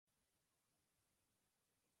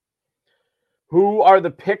Who are the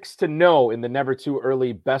picks to know in the Never Too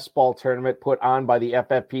Early Best Ball Tournament put on by the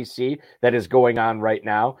FFPC that is going on right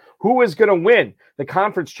now? Who is going to win the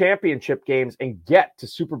conference championship games and get to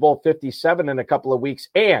Super Bowl 57 in a couple of weeks?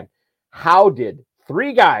 And how did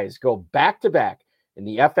three guys go back-to-back in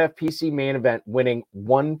the FFPC main event, winning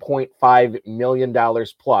 $1.5 million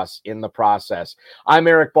plus in the process? I'm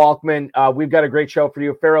Eric Balkman. We've got a great show for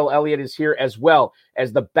you. Farrell Elliott is here, as well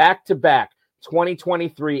as the back-to-back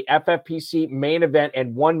 2023 FFPC main event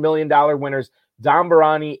and $1 million winners, Don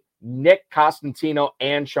Baranyi, Nick Costantino,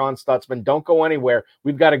 and Sean Stutzman. Don't go anywhere.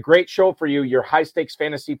 We've got a great show for you. Your high-stakes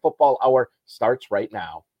fantasy football hour starts right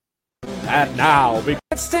now. And now,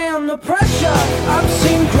 stand the pressure. I've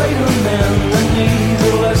seen greater men than need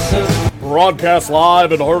a lesson. Broadcast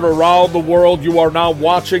live and heard around the world, you are now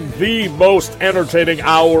watching the most entertaining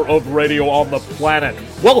hour of radio on the planet.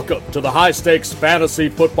 Welcome to the High Stakes Fantasy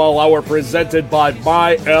Football Hour presented by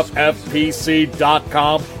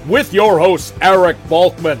MyFFPC.com with your hosts Eric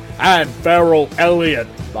Balkman and Farrell Elliott.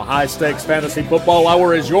 The High Stakes Fantasy Football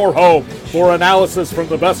Hour is your home for analysis from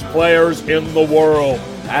the best players in the world.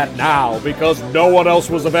 And now, because no one else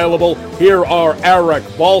was available, here are Eric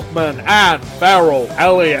Balkman and Farrell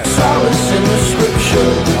Elliott. Solace in the scripture.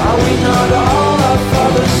 Are we not all our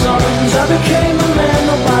father's sons? I became a man,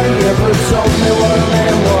 nobody ever told me what a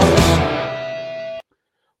man was.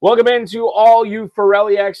 Welcome into all you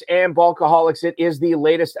Farrelliacs and Balkaholics. It is the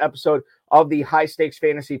latest episode of the High Stakes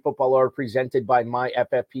Fantasy Football Hour presented by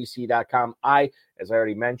MyFFPC.com. I, as I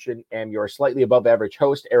already mentioned, am your slightly above average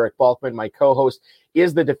host, Eric Balkman. My co-host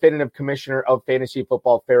is the definitive commissioner of fantasy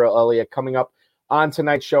football, Farrell Elliott. Coming up on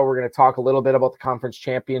tonight's show, we're going to talk a little bit about the conference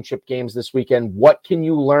championship games this weekend. What can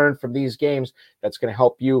you learn from these games that's going to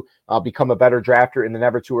help you become a better drafter in the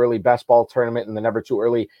Never Too Early Best Ball Tournament and the Never Too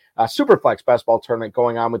Early Superflex Best Ball Tournament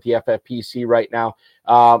going on with the FFPC right now?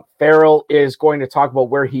 Farrell is going to talk about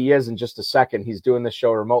where he is in just a second. He's doing this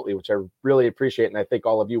show remotely, which I really appreciate, and I think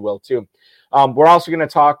all of you will too. We're also going to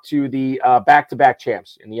talk to the back-to-back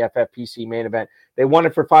champs in the FFPC main event. They won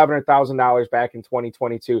it for $500,000 back in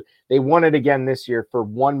 2022. They won it again this year for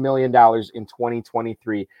 $1 million in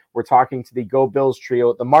 2023. We're talking to the Go Bills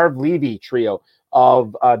trio, the Marv Levy trio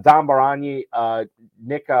of Don Baranyi,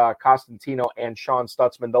 Nick Costantino, and Sean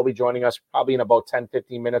Stutzman. They'll be joining us probably in about 10,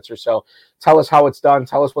 15 minutes or so. Tell us how it's done.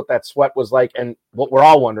 Tell us what that sweat was like, and what we're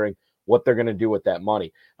all wondering, what they're going to do with that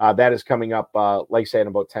money. That is coming up, like I say, in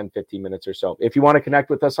about 10, 15 minutes or so. If you want to connect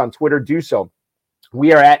with us on Twitter, do so.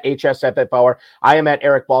 We are at HSFF Hour. I am at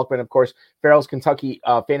Eric Balkman. Of course, Farrell's Kentucky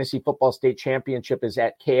Fantasy Football State Championship is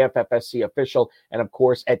at KFFSC Official, and of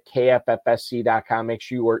course at KFFSC.com. Make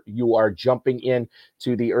sure you are jumping in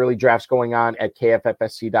to the early drafts going on at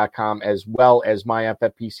KFFSC.com as well as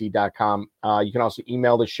MyFFPC.com. You can also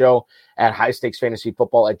email the show at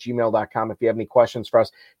highstakesfantasyfootball@gmail.com. If you have any questions for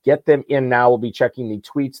us, get them in now. We'll be checking the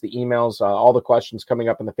tweets, the emails, all the questions coming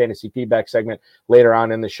up in the fantasy feedback segment later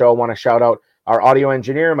on in the show. I want to shout out our audio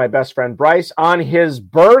engineer, my best friend Bryce, on his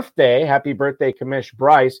birthday. Happy birthday, Commish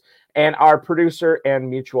Bryce. And our producer and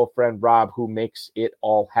mutual friend Rob, who makes it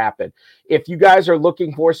all happen. If you guys are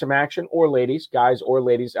looking for some action, or ladies, guys or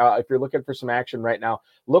ladies, if you're looking for some action right now,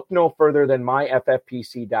 look no further than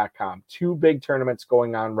myffpc.com. Two big tournaments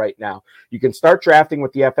going on right now. You can start drafting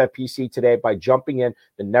with the FFPC today by jumping in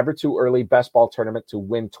the Never Too Early Best Ball Tournament to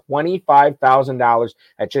win $25,000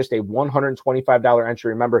 at just a $125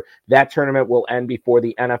 entry. Remember, that tournament will end before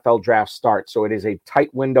the NFL draft starts, so it is a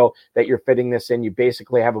tight window that you're fitting this in. You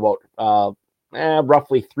basically have about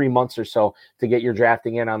roughly 3 months or so to get your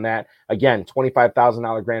drafting in on that. Again,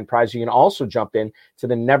 $25,000 grand prize. You can also jump in to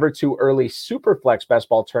the Never Too Early Superflex Best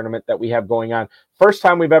Ball Tournament that we have going on. First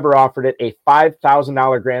time we've ever offered it, a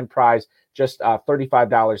 $5,000 grand prize, just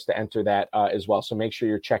 $35 to enter that as well. So make sure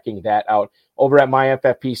you're checking that out over at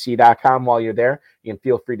myffpc.com. While you're there, you can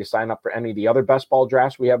feel free to sign up for any of the other best ball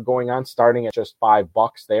drafts we have going on, starting at just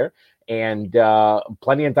 $5 there. And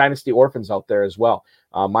plenty of Dynasty Orphans out there as well.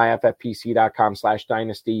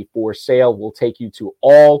 myffpc.com/dynasty for sale will take you to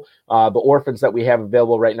all the orphans that we have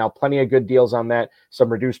available right now. Plenty of good deals on that,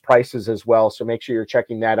 some reduced prices as well. So make sure you're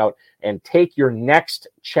checking that out and take your next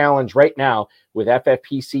challenge right now with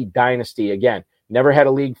FFPC Dynasty. Again, never had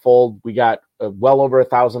a league fold. We got well over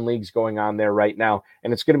 1,000 leagues going on there right now,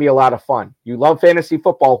 and it's going to be a lot of fun. You love fantasy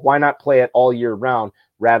football, why not play it all year round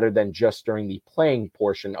rather than just during the playing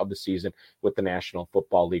portion of the season with the National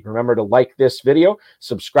Football League? Remember to like this video,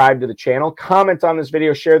 subscribe to the channel, comment on this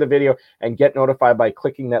video, share the video, and get notified by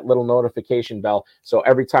clicking that little notification bell. So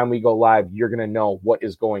every time we go live, you're going to know what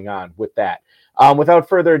is going on with that. Without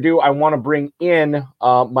further ado, I want to bring in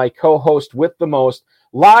my co-host with the most,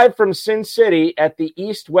 live from Sin City at the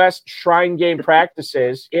East-West Shrine Game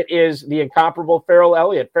practices. It is the incomparable Farrell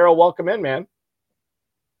Elliott. Farrell, welcome in, man.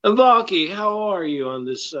 Balky, how are you on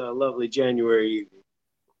this lovely January evening?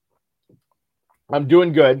 I'm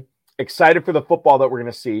doing good. Excited for the football that we're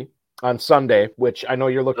going to see on Sunday, which I know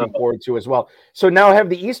you're looking forward to as well. So now have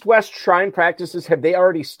the East-West Shrine practices, have they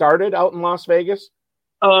already started out in Las Vegas?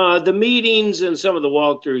 The meetings and some of the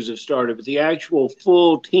walkthroughs have started, but the actual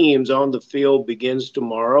full teams on the field begins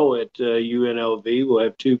tomorrow at UNLV. We'll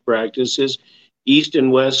have 2 practices, East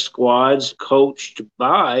and West squads coached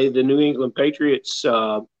by the New England Patriots.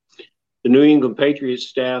 The New England Patriots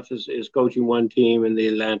staff is coaching one team, and the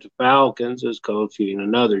Atlanta Falcons is coaching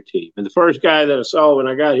another team. And the first guy that I saw when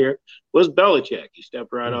I got here was Belichick. He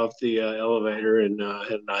stepped right off the elevator and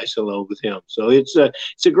had a nice hello with him. So it's a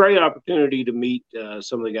great opportunity to meet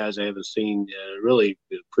some of the guys I haven't seen really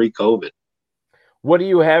pre-COVID. What do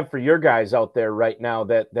you have for your guys out there right now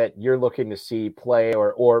that you're looking to see play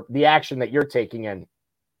or the action that you're taking in?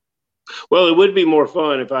 Well, it would be more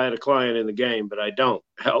fun if I had a client in the game, but I don't.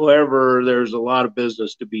 However, there's a lot of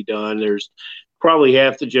business to be done. There's probably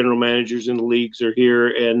half the general managers in the leagues are here,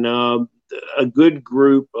 and a good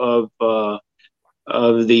group of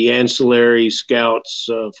the ancillary scouts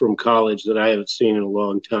from college that I haven't seen in a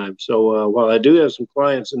long time. So while I do have some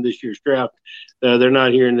clients in this year's draft, they're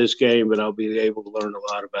not here in this game, but I'll be able to learn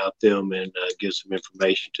a lot about them and give some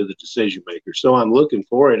information to the decision makers. So I'm looking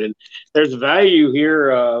for it. And there's value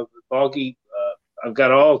here, Balky. I've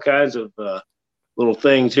got all kinds of little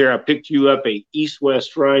things here. I picked you up a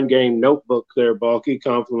East-West Shrine Game notebook there, Balky.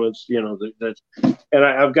 Compliments, and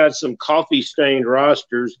I've got some coffee-stained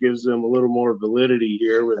rosters, gives them a little more validity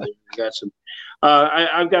here. Where they got some.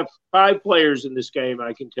 I've got 5 players in this game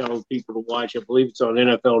I can tell people to watch. I believe it's on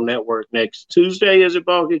NFL Network next Tuesday. Is it,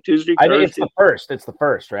 Balky? Tuesday? I think it's the first. It's the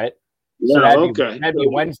first, right? Yeah, so okay. That'd be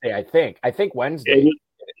Wednesday, I think. I think Wednesday. And,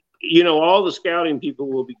 all the scouting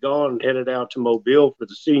people will be gone and headed out to Mobile for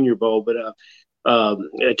the Senior Bowl. But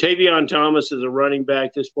Tavion Thomas is a running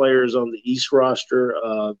back. This player is on the East roster.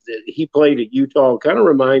 He played at Utah. Kind of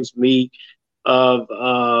reminds me of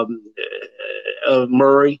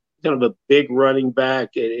Murray. Kind of a big running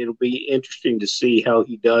back. It'll be interesting to see how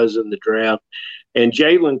he does in the draft. And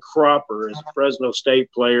Jalen Cropper is a Fresno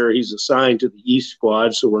State player. He's assigned to the East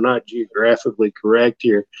squad, so we're not geographically correct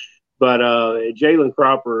here. But Jalen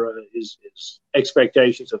Cropper is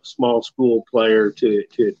expectations of a small school player to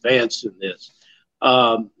advance in this.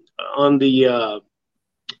 On the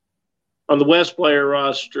West player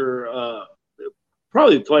roster,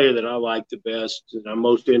 probably the player that I like the best and I'm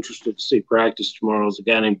most interested to see practice tomorrow is a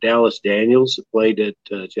guy named Dallas Daniels that played at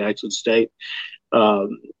Jackson State.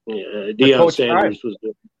 Deion Sanders was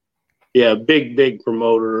big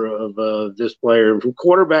promoter of this player. And from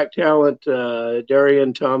quarterback talent,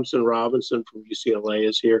 Darian Thompson-Robinson from UCLA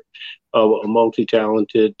is here, a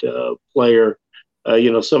multi-talented player.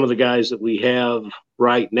 Some of the guys that we have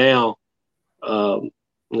right now that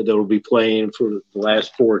will be playing for the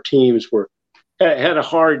last 4 teams had a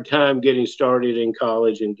hard time getting started in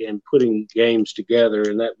college and putting games together,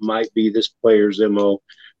 and that might be this player's MO,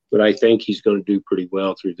 but I think he's going to do pretty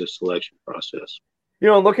well through this selection process.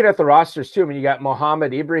 Looking at the rosters, too, you got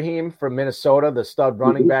Mohamed Ibrahim from Minnesota, the stud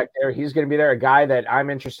running back there. He's going to be there. A guy that I'm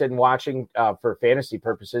interested in watching for fantasy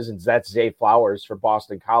purposes, and that's Zay Flowers for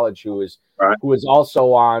Boston College, who is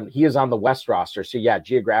also on the West roster. So, yeah,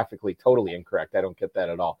 geographically, totally incorrect. I don't get that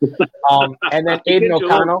at all. And then Aiden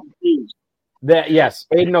O'Connell.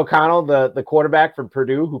 Aiden O'Connell, the quarterback from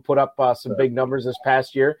Purdue, who put up some big numbers this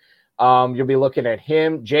past year. You'll be looking at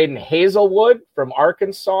him. Jaden Hazelwood from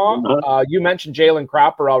Arkansas. You mentioned Jalen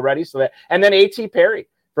Cropper already. And then A.T. Perry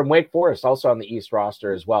from Wake Forest, also on the East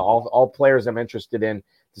roster as well. All players I'm interested in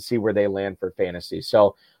to see where they land for fantasy.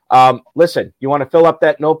 So, listen, you want to fill up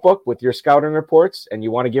that notebook with your scouting reports and you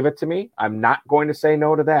want to give it to me? I'm not going to say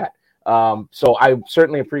no to that. So I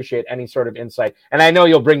certainly appreciate any sort of insight. And I know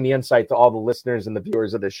you'll bring the insight to all the listeners and the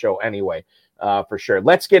viewers of this show anyway, for sure.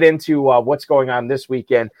 Let's get into what's going on this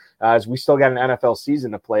weekend, as we still got an NFL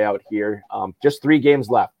season to play out here. Just 3 games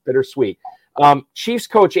left. Bittersweet. Chiefs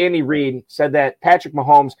coach Andy Reid said that Patrick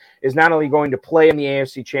Mahomes is not only going to play in the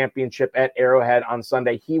AFC Championship at Arrowhead on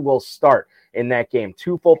Sunday, he will start in that game.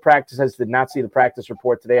 2 full practices. Did not see the practice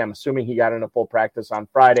report today. I'm assuming he got in a full practice on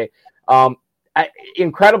Friday.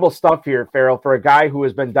 Incredible stuff here, Farrell, for a guy who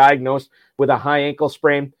has been diagnosed with a high ankle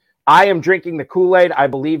sprain. I am drinking the Kool-Aid. I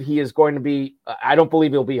believe he is going to be I don't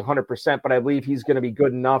believe he'll be 100%, but I believe he's going to be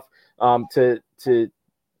good enough to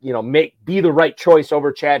be the right choice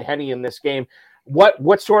over Chad Henne in this game.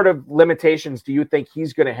 What sort of limitations do you think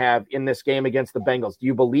he's going to have in this game against the Bengals? Do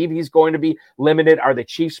you believe he's going to be limited? Are the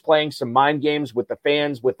Chiefs playing some mind games with the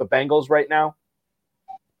fans, with the Bengals right now?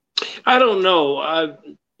 I don't know.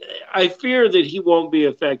 I fear that he won't be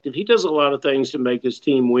effective. He does a lot of things to make his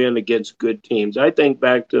team win against good teams. I think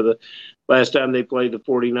back to the last time they played the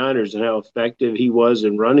 49ers and how effective he was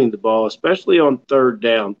in running the ball, especially on third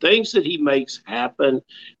down. Things that he makes happen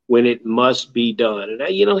when it must be done. And,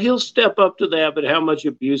 he'll step up to that, but how much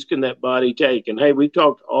abuse can that body take? And, hey, we've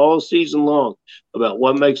talked all season long about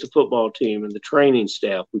what makes a football team and the training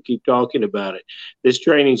staff. We keep talking about it. This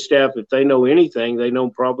training staff, if they know anything, they know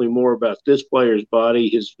probably more about this player's body,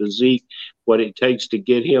 his physique, what it takes to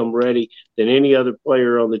get him ready than any other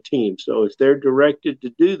player on the team. So if they're directed to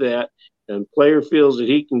do that, and player feels that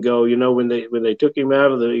he can go, when they took him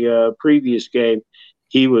out of the previous game,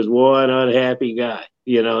 he was one unhappy guy,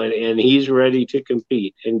 and he's ready to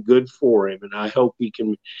compete, and good for him. And I hope he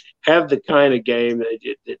can have the kind of game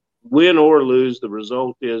that win or lose, the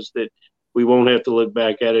result is that we won't have to look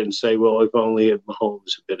back at it and say, well, if only if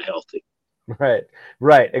Mahomes had been healthy.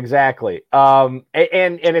 Right, exactly. And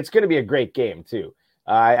it's going to be a great game too.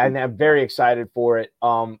 I'm very excited for it.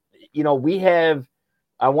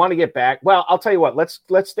 I want to get back. Well, I'll tell you what.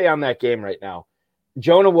 Let's stay on that game right now.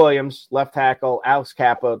 Jonah Williams, left tackle, Alex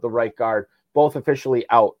Kappa, the right guard, both officially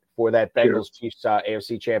out for that Bengals-Chiefs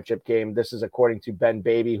AFC Championship game. This is according to Ben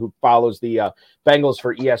Baby, who follows the Bengals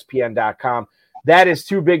for ESPN.com. That is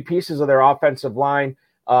two big pieces of their offensive line.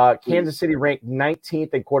 Kansas City ranked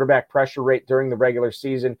 19th in quarterback pressure rate during the regular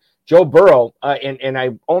season. Joe Burrow, and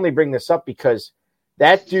I only bring this up because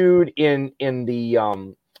that dude in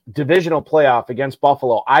the divisional playoff against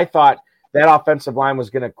Buffalo, I thought that offensive line was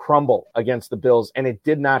going to crumble against the Bills, and it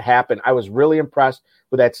did not happen. I was really impressed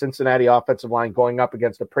with that Cincinnati offensive line going up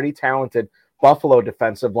against a pretty talented Buffalo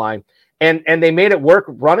defensive line, and they made it work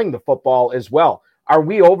running the football as well. Are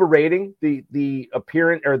we overrating the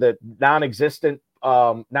apparent or the non-existence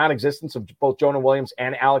of both Jonah Williams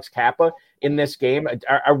and Alex Kappa in this game?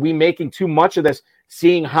 Are we making too much of this,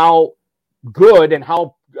 seeing how good and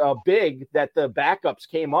how big that the backups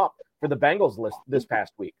came up for the Bengals list this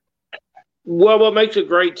past week? Well, what makes a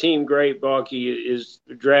great team great, Balky, is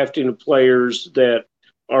drafting players that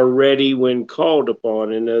are ready when called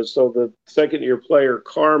upon. And so the second-year player,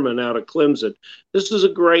 Carmen, out of Clemson, this is a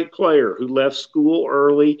great player who left school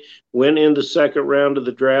early, went in the second round of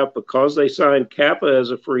the draft because they signed Kappa as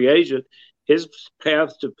a free agent. His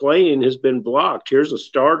path to playing has been blocked. Here's a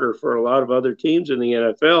starter for a lot of other teams in the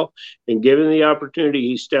NFL, and given the opportunity,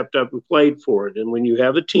 he stepped up and played for it. And when you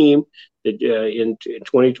have a team that in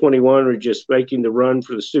 2021 are just making the run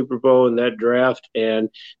for the Super Bowl in that draft, and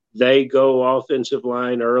they go offensive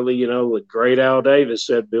line early, with great Al Davis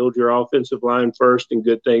said, build your offensive line first and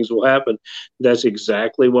good things will happen. That's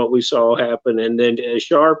exactly what we saw happen. And then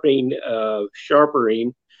sharpening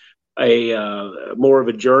more of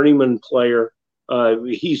a journeyman player,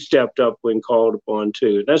 he stepped up when called upon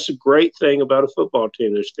too. That's a great thing about a football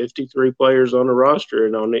team. There's 53 players on the roster,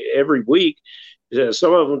 and on every week,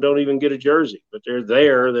 some of them don't even get a jersey, but they're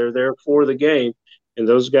there. They're there for the game, and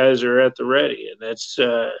those guys are at the ready. And that's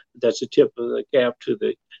a tip of the cap to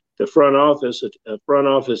the front office, a front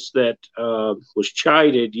office that was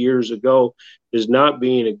chided years ago as not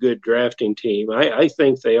being a good drafting team. I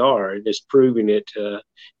think they are, and it's proving it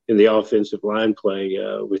in the offensive line play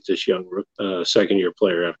with this young second-year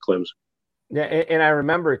player out of Clemson. Yeah, and I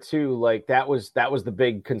remember too, like that was the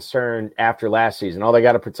big concern after last season. Oh, they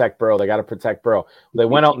got to protect Burrow. They got to protect Burrow. They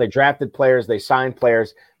went out and they drafted players. They signed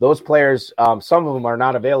players. Those players, some of them are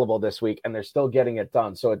not available this week, and they're still getting it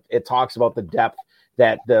done. So it talks about the depth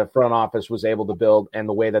that the front office was able to build and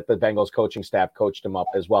the way that the Bengals coaching staff coached them up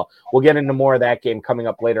as well. We'll get into more of that game coming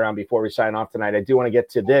up later on before we sign off tonight. I do want to get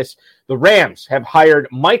to this. The Rams have hired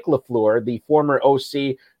Mike LaFleur, the former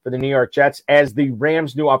OC for the New York Jets, as the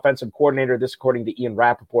Rams' new offensive coordinator. This according to Ian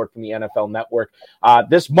Rappaport from the NFL Network.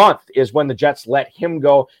 This month is when the Jets let him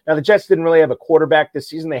go. Now, the Jets didn't really have a quarterback this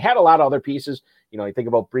season. They had a lot of other pieces. You think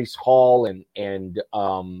about Breece Hall and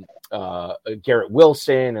Garrett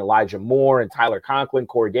Wilson, Elijah Moore, and Tyler Conklin,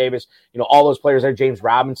 Corey Davis. All those players there. James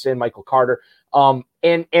Robinson, Michael Carter.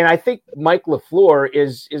 And I think Mike LaFleur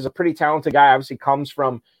is a pretty talented guy. Obviously, comes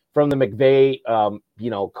from the McVay,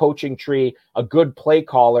 coaching tree, a good play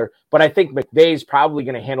caller. But I think McVay is probably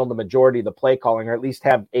going to handle the majority of the play calling, or at least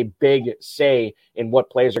have a big say in what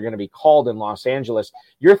plays are going to be called in Los Angeles.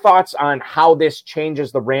 Your thoughts on how this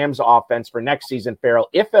changes the Rams offense for next season, Farrell,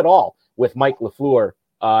 if at all, with Mike LaFleur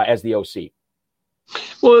as the OC?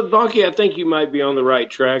 Well, Bucky, I think you might be on the right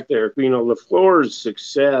track there. LaFleur's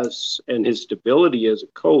success and his stability as a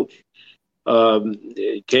coach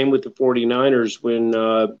It came with the 49ers when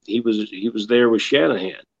he was there with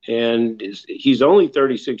Shanahan. And he's only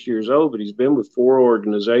 36 years old, but he's been with 4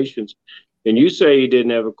 organizations. And you say he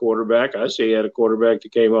didn't have a quarterback. I say he had a quarterback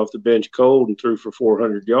that came off the bench cold and threw for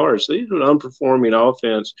 400 yards. So he's an unperforming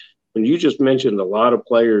offense. When you just mentioned a lot of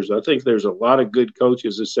players, I think there's a lot of good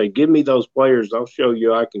coaches that say, give me those players. I'll show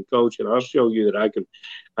you I can coach, and I'll show you that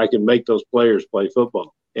I can make those players play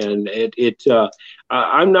football. And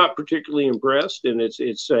I'm not particularly impressed. And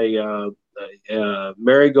it's a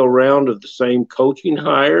merry-go-round of the same coaching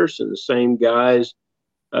hires and the same guys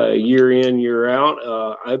year in, year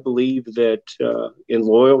out. I believe that in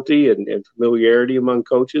loyalty and familiarity among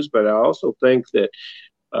coaches, but I also think that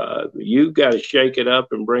you've got to shake it up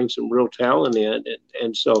and bring some real talent in.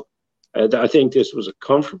 And so I think this was a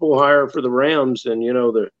comfortable hire for the Rams. And, you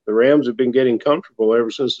know, the Rams have been getting comfortable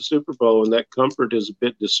ever since the Super Bowl, and that comfort is a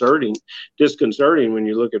bit disconcerting when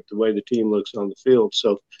you look at the way the team looks on the field.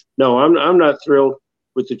 So, no, I'm not thrilled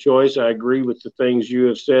with the choice. I agree with the things you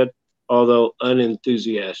have said, although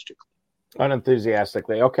unenthusiastically.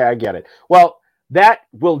 Unenthusiastically. Okay, I get it. Well, that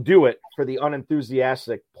will do it for the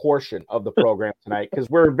unenthusiastic portion of the program tonight, because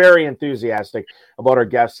we're very enthusiastic about our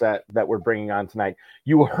guests that we're bringing on tonight.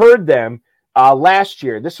 You heard them last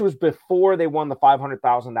year. This was before they won the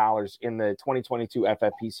 $500,000 in the 2022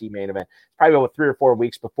 FFPC main event. Probably about 3 or 4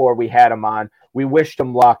 weeks before we had them on. We wished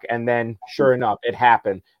them luck, and then sure enough, it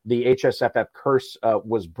happened. The HSFF curse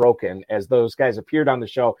was broken as those guys appeared on the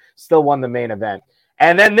show, still won the main event.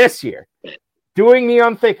 And then this year, doing the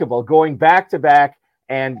unthinkable, going back-to-back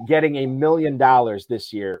and getting $1 million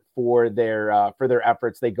this year for their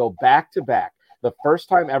efforts. They go back-to-back. The first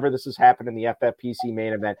time ever this has happened in the FFPC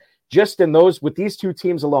main event. Just in those, with these 2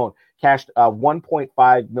 teams alone, cashed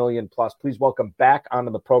 $1.5 million plus. Please welcome back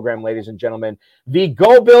onto the program, ladies and gentlemen, the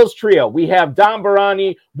Go Bills trio. We have Don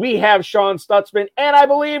Baranyi, we have Sean Stutzman, and I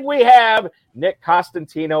believe we have Nick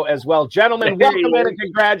Costantino as well. Gentlemen, welcome in and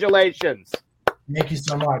congratulations. Thank you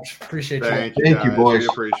so much. Appreciate it. Thank you, boys. We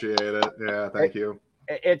appreciate it. Yeah, thank you.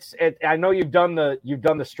 I know you've done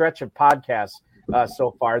the stretch of podcasts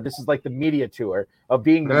so far. This is like the media tour of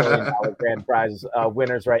being the $1 million grand prize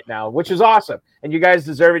winners right now, which is awesome. And you guys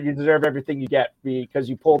deserve it. You deserve everything you get because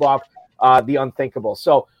you pulled off the unthinkable.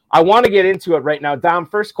 So I want to get into it right now. Dom,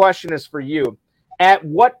 first question is for you. At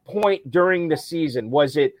what point during the season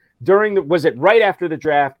was it right after the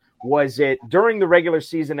draft? Was it during the regular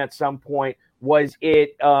season at some point? Was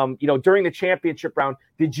it, during the championship round?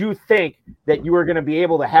 Did you think that you were going to be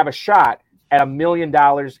able to have a shot at $1 million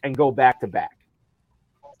and go back to back?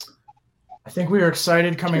 I think we were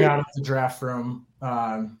excited coming out of the draft room,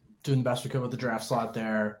 doing the best we could with the draft slot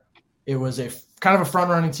there. It was a kind of a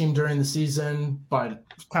front-running team during the season, but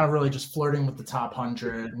kind of really just flirting with the top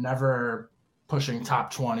 100, never pushing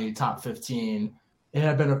top 20, top 15. It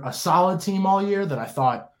had been a solid team all year that I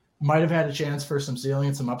thought might have had a chance for some ceiling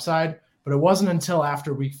and some upside. But it wasn't until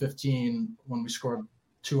after week 15 when we scored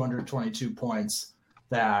 222 points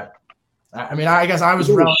that, I guess I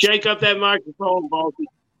was – Shake up that microphone, Balky.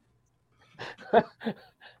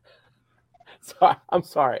 I'm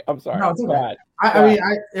sorry. No, it's okay.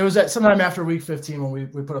 It was at sometime after week 15 when we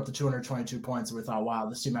put up the 222 points and we thought, wow,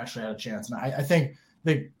 this team actually had a chance. And I think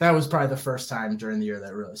that was probably the first time during the year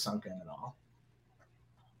that really sunk in at all.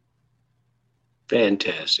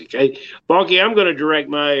 Fantastic. Hey, Balky, I'm going to direct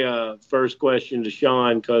my first question to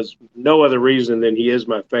Sean because no other reason than he is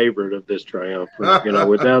my favorite of this triumvirate.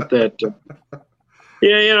 Without that,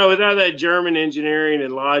 without that German engineering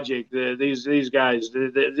and logic, these guys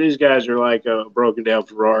are like a broken down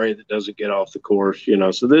Ferrari that doesn't get off the course.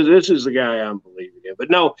 So this is the guy I'm believing in. But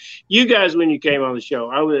no, you guys, when you came on the show,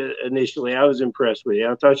 I was impressed with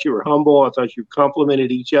you. I thought you were humble. I thought you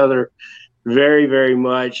complimented each other very, very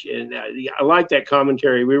much. And I like that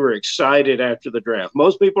commentary. We were excited after the draft.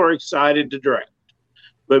 Most people are excited to draft,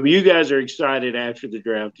 but you guys are excited after the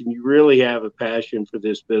draft, and you really have a passion for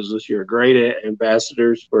this business. You're great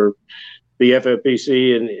ambassadors for the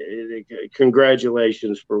FFPC, and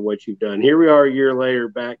congratulations for what you've done. Here we are a year later,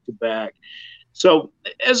 back to back. So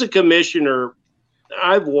as a commissioner,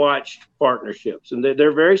 I've watched partnerships, and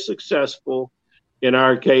they're very successful. In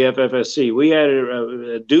our KFFSC, we had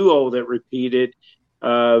a duo that repeated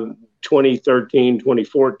 2013,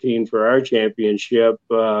 2014 for our championship.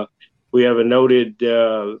 We have a noted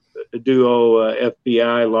duo,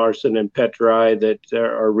 FBI, Larson and Petri, that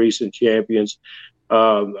are recent champions.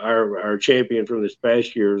 Our champion from this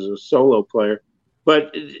past year is a solo player.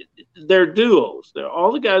 But they're duos.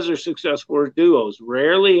 All the guys are successful as duos.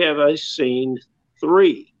 Rarely have I seen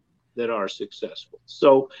 3 that are successful.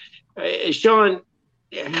 So, Sean,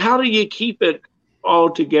 how do you keep it all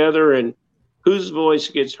together? And whose voice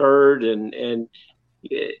gets heard, and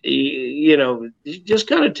just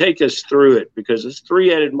kind of take us through it, because this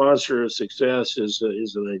three-headed monster of success is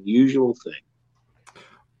an unusual thing.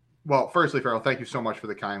 Well, firstly, Farrell, thank you so much for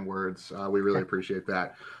the kind words. We really appreciate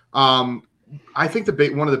that. I think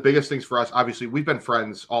one of the biggest things for us, obviously, we've been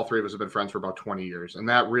friends. All three of us have been friends for about 20 years, and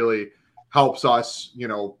that really helps us.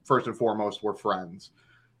 First and foremost, we're friends.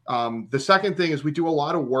 The second thing is we do a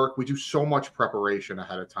lot of work. We do so much preparation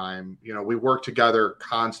ahead of time. We work together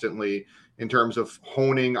constantly in terms of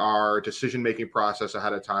honing our decision-making process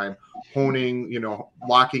ahead of time,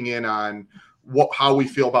 locking in on how we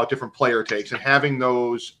feel about different player takes, and having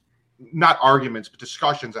those, not arguments, but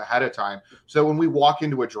discussions ahead of time. So when we walk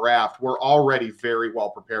into a draft, we're already very well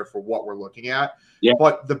prepared for what we're looking at. Yeah.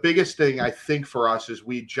 But the biggest thing I think for us is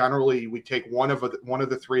we take one of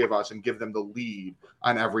the three of us and give them the lead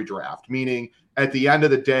on every draft. Meaning, at the end of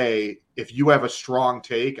the day, if you have a strong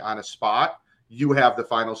take on a spot, you have the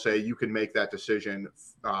final say. You can make that decision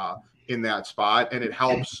in that spot, and it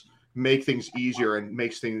helps make things easier and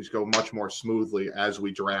makes things go much more smoothly as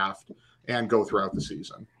we draft and go throughout the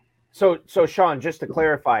season. So Sean, just to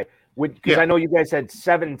clarify, because I know you guys had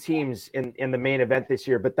 7 teams in the main event this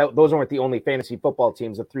year, but those aren't the only fantasy football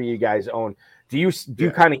teams the three of you guys own. Do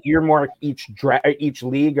you kind of earmark each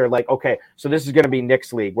league, or like, okay, so this is going to be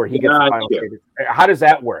Nick's league where he gets the final say? How does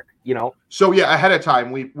that work? So ahead of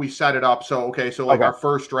time we set it up. So our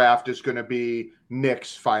first draft is going to be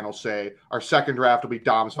Nick's final say. Our second draft will be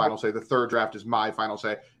Dom's final say. The third draft is my final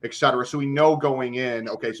say, etc. So we know going in,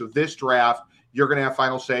 okay, so this draft you're going to have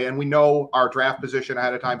final say, and we know our draft position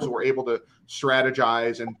ahead of time, so we're able to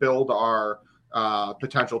strategize and build our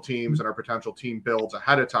potential teams and our potential team builds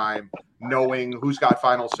ahead of time, knowing who's got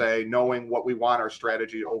final say, knowing what we want our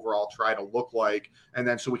strategy overall try to look like, and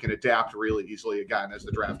then so we can adapt really easily again as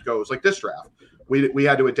the draft goes. Like this draft, we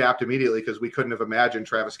had to adapt immediately because we couldn't have imagined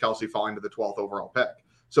Travis Kelce falling to the 12th overall pick.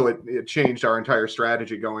 So it changed our entire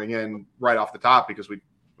strategy going in right off the top, because we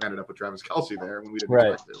ended up with Travis Kelce there and we didn't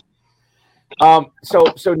expect to.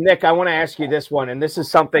 So Nick, I want to ask you this one, and this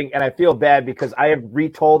is something, and I feel bad because I have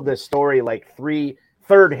retold this story like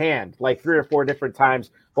third hand, like 3 or 4 different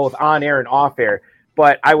times, both on air and off air.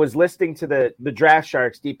 But I was listening to the Draft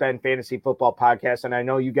Sharks Deep End Fantasy Football podcast, and I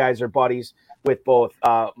know you guys are buddies with both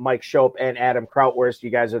Mike Shope and Adam Krautwurst. You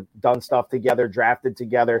guys have done stuff together, drafted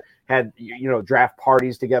together, had draft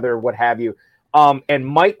parties together, what have you. And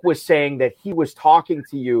Mike was saying that he was talking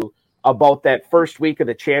to you about that first week of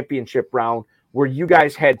the championship round where you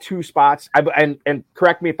guys had 2 spots. And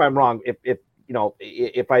correct me if I'm wrong,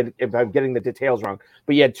 if I'm getting the details wrong,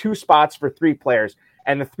 but you had 2 spots for 3 players,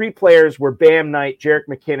 and the 3 players were Bam Knight, Jerick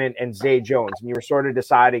McKinnon, and Zay Jones, and you were sort of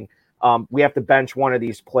deciding we have to bench one of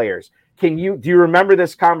these players. Do you remember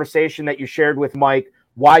this conversation that you shared with Mike,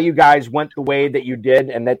 why you guys went the way that you did,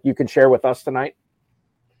 and that you can share with us tonight?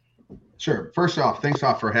 Sure. First off, thanks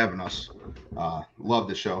all for having us. Love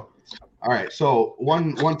the show. All right, so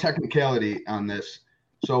one technicality on this.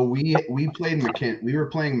 So we played McKinnon. We were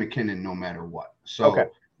playing McKinnon no matter what. So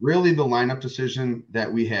really the lineup decision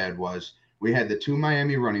that we had was we had the 2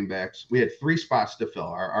 Miami running backs. We had 3 spots to fill,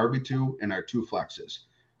 our RB2 and our 2 flexes.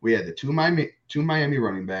 We had the 2 Miami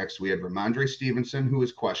running backs. We had Ramondre Stevenson, who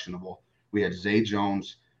was questionable. We had Zay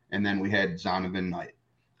Jones, and then we had Zonovan Knight.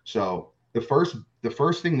 So the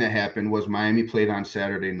first thing that happened was Miami played on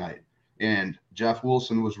Saturday night, and Jeff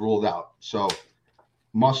Wilson was ruled out. So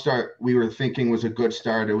Mustard, we were thinking, was a good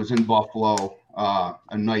start. It was in Buffalo,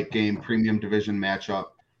 a night game, premium division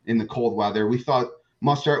matchup in the cold weather. We thought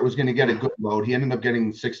Mustard was going to get a good load. He ended up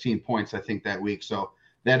getting 16 points, I think, that week. So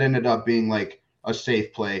that ended up being like a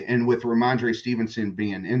safe play. And with Ramondre Stevenson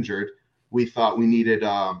being injured, we thought we needed,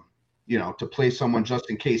 to play someone just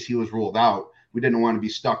in case he was ruled out. We didn't want to be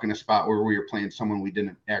stuck in a spot where we were playing someone we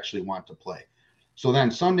didn't actually want to play. So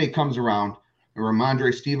then Sunday comes around, and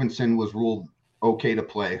Ramondre Stevenson was ruled okay to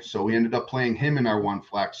play. So we ended up playing him in our 1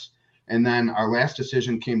 flex. And then our last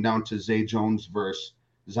decision came down to Zay Jones versus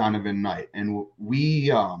Zonovan Knight. And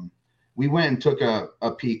we went and took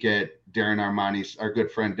a peek at Darren Armani's, our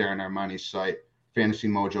good friend Darren Armani's site, Fantasy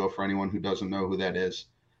Mojo, for anyone who doesn't know who that is.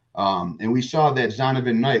 And we saw that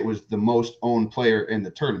Zonovan Knight was the most owned player in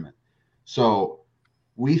the tournament. So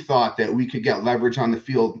we thought that we could get leverage on the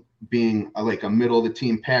field being like a middle of the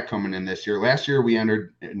team pack coming in this year. Last year we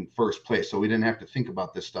entered in first place, so we didn't have to think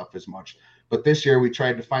about this stuff as much. But this year we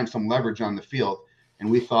tried to find some leverage on the field, and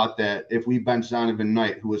we thought that if we benched Zonovan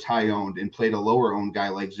Knight, who was high owned, and played a lower owned guy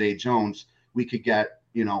like Zay Jones, we could get,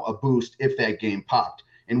 a boost if that game popped.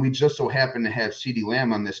 And we just so happened to have CeeDee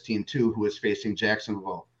Lamb on this team too, who was facing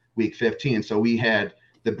Jacksonville week 15. So we had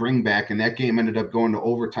the bring back, and that game ended up going to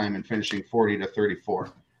overtime and finishing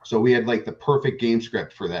 40-34. So we had like the perfect game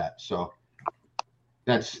script for that. So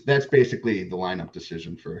that's basically the lineup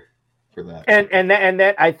decision for that. And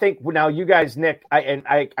that I think now you guys, Nick,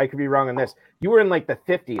 I could be wrong on this. You were in like the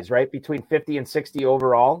 50s, right? Between 50 and 60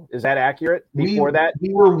 overall. Is that accurate? Before that,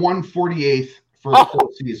 we were 148th for the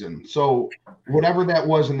whole season. So whatever that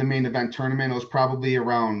was in the main event tournament, it was probably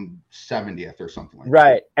around 70th or something like that.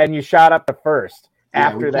 Right. And you shot up to first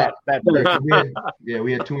after that.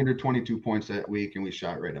 We had 222 points that week, and we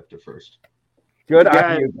shot right up to first. Good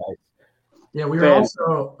on you guys. Yeah, we were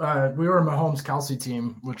also we were a Mahomes-Kelsey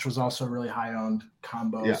team, which was also a really high-owned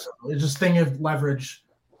combo. Yeah. So it's just thing of leverage,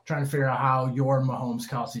 trying to figure out how your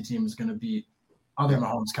Mahomes-Kelsey team is going to beat other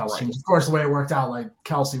Mahomes-Kelsey teams. Of course, the way it worked out, like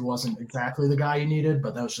Kelsey wasn't exactly the guy you needed,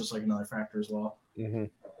 but that was just like another factor as well. Mm-hmm.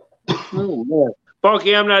 Oh, man.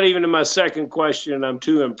 Bulky, I'm not even in my second question. I'm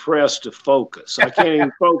too impressed to focus. I can't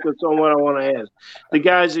even focus on what I want to ask. The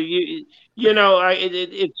guys that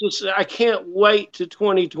it's just I can't wait to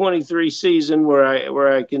 2023 season where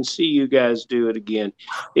I can see you guys do it again.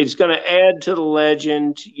 It's going to add to the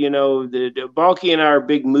legend. You know, the Bulky and I are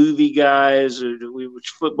big movie guys. We watch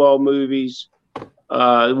football movies.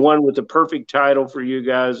 One with the perfect title for you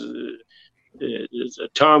guys. It's a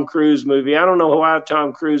Tom Cruise movie. I don't know why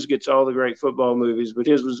Tom Cruise gets all the great football movies, but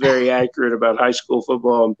his was very accurate about high school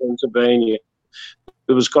football in Pennsylvania.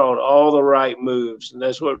 It was called All the Right Moves, and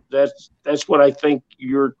that's what I think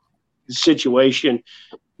your situation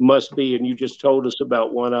must be. And you just told us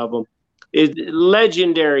about one of them. It's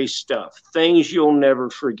legendary stuff, things you'll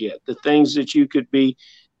never forget, the things that you could be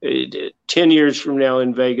 10 years from now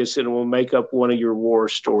in Vegas and it will make up one of your war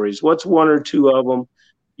stories. What's one or two of them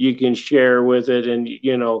you can share with it? And,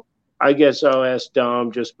 I guess I'll ask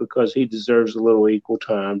Dom just because he deserves a little equal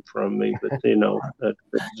time from me. But,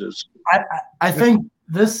 that's just... I think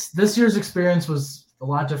this year's experience was a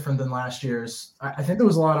lot different than last year's. I think there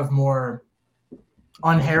was a lot of more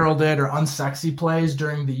unheralded or unsexy plays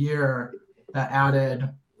during the year that added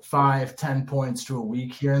 5-10 points to a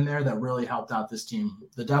week here and there that really helped out this team.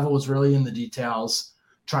 The devil was really in the details,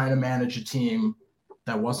 trying to manage a team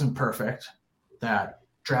that wasn't perfect, that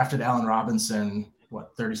drafted Allen Robinson,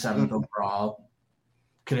 37th overall,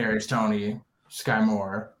 Kadarius Toney, Sky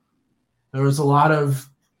Moore. There was a lot of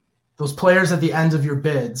those players at the end of your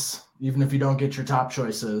bids, even if you don't get your top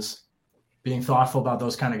choices, being thoughtful about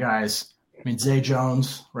those kind of guys. I mean, Zay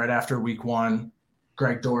Jones right after week 1,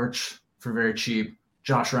 Greg Dortch for very cheap,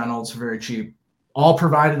 Josh Reynolds for very cheap, all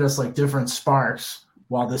provided us like different sparks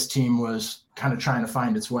while this team was kind of trying to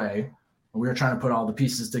find its way. And we were trying to put all the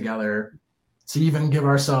pieces together to even give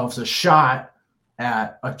ourselves a shot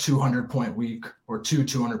at a 200-point week or 2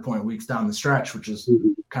 200-point weeks down the stretch, which is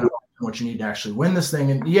kind of what you need to actually win this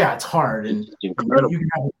thing. And yeah, it's hard. And you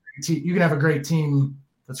can have a great team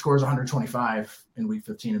that scores 125 in week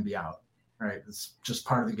 15 and be out, right? It's just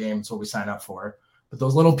part of the game. It's what we sign up for. But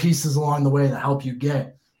those little pieces along the way that help you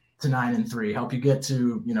get to 9-3, help you get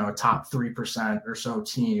to, a top 3% or so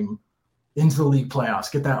team into the league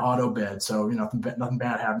playoffs, get that auto bid. So, nothing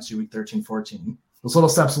bad happens to you week 13, 14. Those little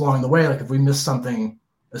steps along the way, like if we miss something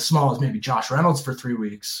as small as maybe Josh Reynolds for 3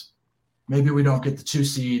 weeks, maybe we don't get the 2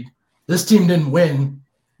 seed. This team didn't win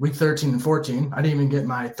week 13 and 14. I didn't even get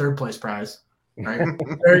my 3rd place prize, right?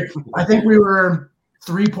 I think we were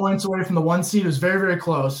 3 points away from the 1 seed. It was very, very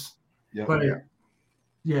close. Yep, but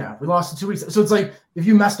we lost in 2 weeks. So it's like if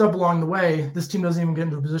you messed up along the way, this team doesn't even get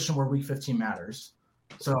into a position where week 15 matters.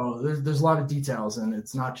 So there's a lot of details, and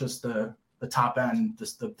it's not just the top end,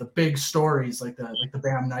 the big stories like the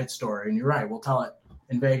Bam Knight story. And you're right, we'll tell it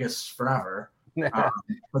in Vegas forever.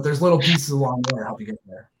 But there's little pieces along the way that help you get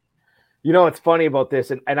there. It's funny about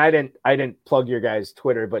this, and I didn't plug your guys'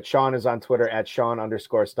 Twitter, but Sean is on Twitter at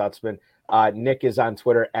Sean_Stutzman. Nick is on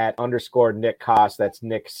Twitter at _Nick Koss. That's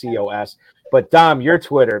Nick COS. But Dom, your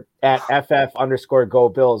Twitter at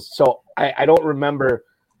FF_Go Bills. So I don't remember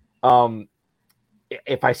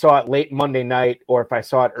if I saw it late Monday night or if I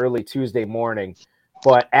saw it early Tuesday morning,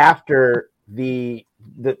 but after the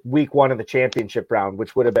week 1 of the championship round,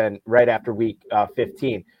 which would have been right after week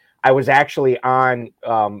 15, I was actually on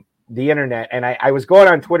the internet and I was going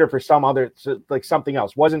on Twitter for something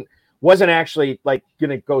else. Wasn't actually like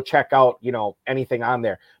going to go check out, anything on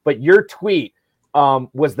there, but your tweet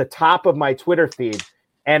was the top of my Twitter feed.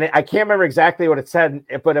 And I can't remember exactly what it said,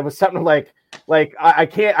 but it was something like I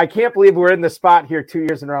can't believe we're in the spot here 2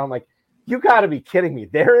 years in a row. I'm like, you got to be kidding me!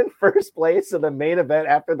 They're in first place in the main event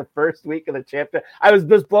after the first week of the championship. I was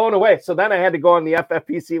just blown away. So then I had to go on the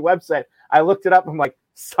FFPC website. I looked it up. I'm like,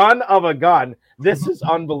 son of a gun. This is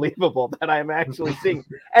unbelievable that I'm actually seeing.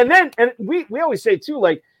 And we always say too,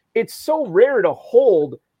 like, it's so rare to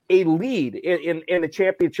hold a lead in the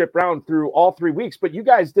championship round through all 3 weeks, but you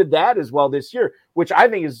guys did that as well this year, which I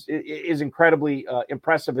think is incredibly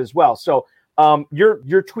impressive as well. So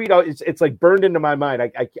your tweet, it's like burned into my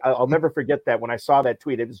mind. I'll never forget that when I saw that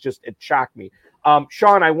tweet. It shocked me.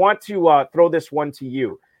 Sean, I want to throw this one to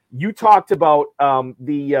you. You talked about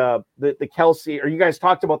the Kelsey, or you guys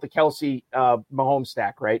talked about the Kelsey Mahomes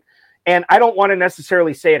stack, right? And I don't want to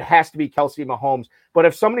necessarily say it has to be Kelsey Mahomes, but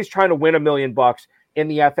if somebody's trying to win $1 million in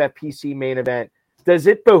the FFPC main event, does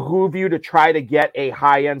it behoove you to try to get a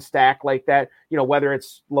high-end stack like that? You know, whether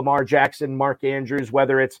it's Lamar Jackson, Mark Andrews,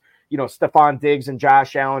 whether it's, you know, Stephon Diggs and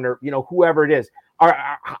Josh Allen, or, you know, whoever it is.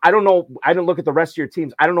 I don't know. I didn't look at the rest of your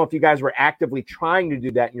teams. I don't know if you guys were actively trying to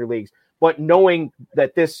do that in your leagues, but knowing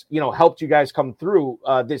that this, you know, helped you guys come through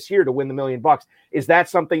this year to win the $1 million, is that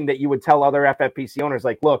something that you would tell other FFPC owners,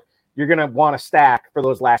 like, look, you're going to want to stack for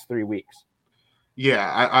those last 3 weeks?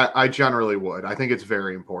 Yeah, I generally would. I think it's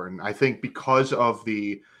very important. I think because of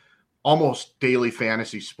the almost daily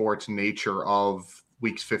fantasy sports nature of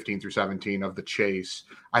weeks 15 through 17 of the chase,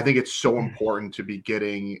 I think it's so important to be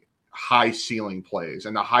getting high ceiling plays.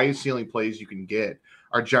 And the highest ceiling plays you can get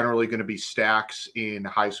are generally going to be stacks in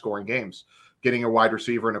high scoring games. Getting a wide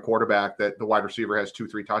receiver and a quarterback that the wide receiver has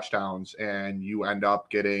 2-3 touchdowns, and you end up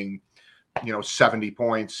getting, you know, 70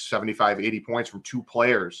 points, 75, 80 points from two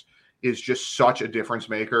players is just such a difference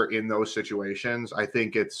maker in those situations. I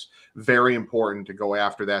think it's very important to go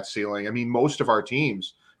after that ceiling. I mean, most of our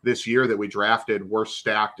teams this year that we drafted were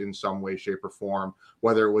stacked in some way, shape, or form,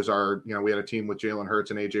 whether it was we had a team with Jalen Hurts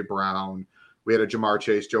and A.J. Brown. We had a Jamar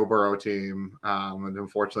Chase, Joe Burrow team, and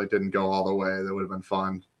unfortunately didn't go all the way. That would have been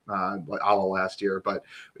fun all last year. But,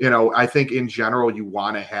 you know, I think in general, you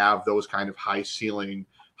want to have those kind of high ceiling,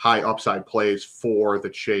 high upside plays for the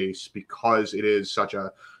chase because it is such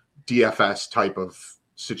a DFS type of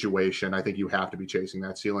situation. I think you have to be chasing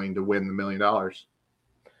that ceiling to win the $1 million.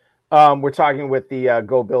 We're talking with the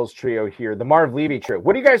Go Bills trio here, the Marv Levy trio.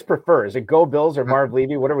 What do you guys prefer? Is it Go Bills or Marv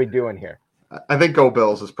Levy? What are we doing here? I think Go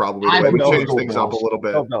Bills is probably the way. We changed things up a little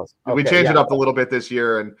bit. Okay, we changed it up a little bit this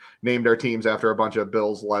year and named our teams after a bunch of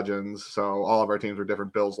Bills legends. So all of our teams were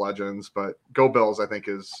different Bills legends, but Go Bills, I think,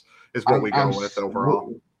 is what we go with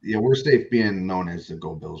overall. We're safe being known as the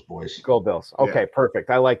Go Bills boys. Go Bills. Okay, Perfect.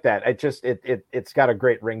 I like that. It's got a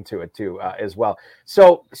great ring to it too, as well.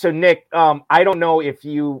 So Nick, I don't know if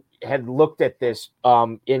you had looked at this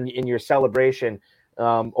in your celebration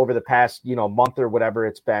over the past month or whatever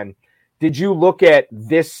it's been. Did you look at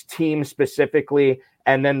this team specifically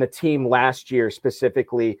and then the team last year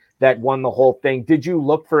specifically that won the whole thing? Did you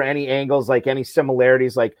look for any angles, like any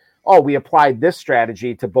similarities, like, oh, we applied this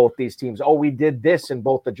strategy to both these teams. Oh, we did this in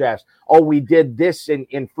both the drafts. Oh, we did this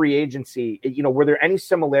in free agency. Were there any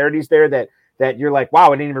similarities there that you're like, wow,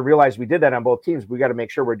 I didn't even realize we did that on both teams. We got to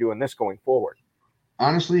make sure we're doing this going forward.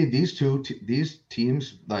 Honestly, these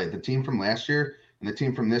teams, like the team from last year and the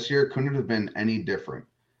team from this year, couldn't have been any different.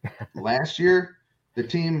 Last year, the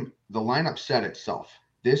lineup set itself.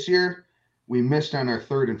 This year, we missed on our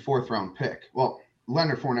 3rd and 4th round pick. Well,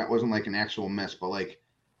 Leonard Fournette wasn't like an actual miss, but like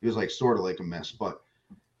it was like sort of like a miss. But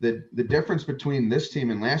the difference between this team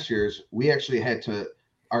and last year's, we actually had to,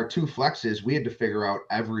 our two flexes, we had to figure out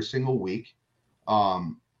every single week.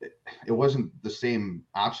 It wasn't the same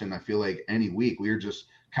option, I feel like, any week. We were just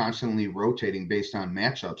constantly rotating based on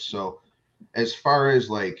matchups. So as far as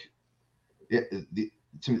like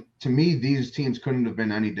to me, these teams couldn't have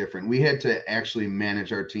been any different. We had to actually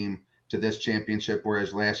manage our team to this championship,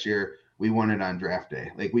 whereas last year we won it on draft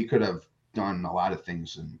day. Like we could have done a lot of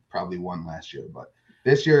things and probably won last year, but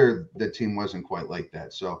this year the team wasn't quite like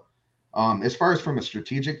that. So as far as from a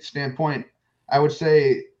strategic standpoint, I would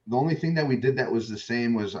say the only thing that we did that was the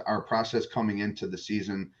same was our process coming into the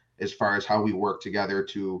season, as far as how we work together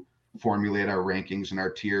to formulate our rankings and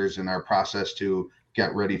our tiers and our process to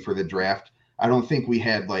get ready for the draft. I don't think we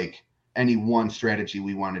had like any one strategy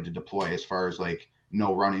we wanted to deploy as far as like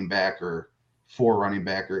no running back or 4 running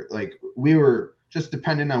back, or like we were just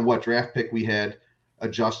dependent on what draft pick we had,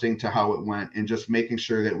 adjusting to how it went and just making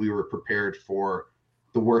sure that we were prepared for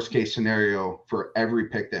the worst case scenario for every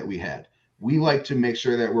pick that we had. We like to make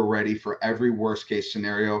sure that we're ready for every worst case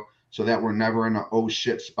scenario so that we're never in an oh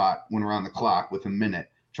shit spot when we're on the clock with a minute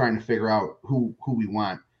trying to figure out who we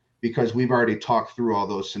want, because we've already talked through all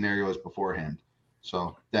those scenarios beforehand.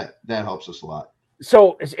 So that helps us a lot.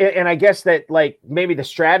 So, and I guess that like maybe the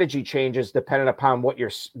strategy changes depending upon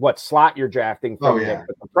what slot you're drafting from. But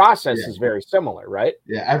the process is very similar, right?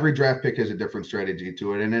 Yeah. Every draft pick has a different strategy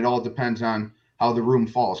to it. And it all depends on how the room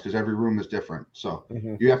falls, because every room is different. So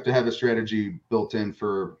you have to have a strategy built in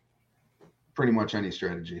for pretty much any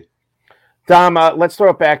strategy. Dom, let's throw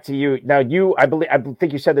it back to you. Now, I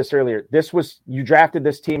think you said this earlier. You drafted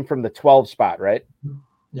this team from the 12 spot, right?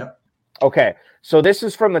 Yep. Okay. So this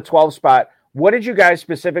is from the 12 spot. What did you guys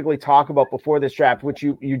specifically talk about before this draft, which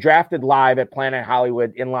you drafted live at Planet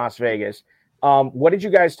Hollywood in Las Vegas? What did you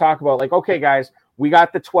guys talk about? Like, okay, guys, we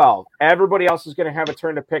got the 12. Everybody else is going to have a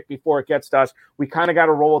turn to pick before it gets to us. We kind of got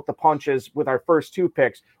to roll with the punches with our first 2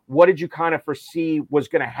 picks. What did you kind of foresee was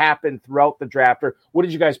going to happen throughout the draft? Or what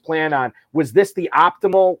did you guys plan on? Was this the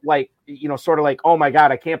optimal, sort of like, oh my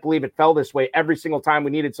God, I can't believe it fell this way. Every single time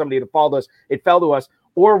we needed somebody to fall to us, it fell to us.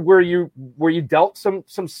 Or were you dealt some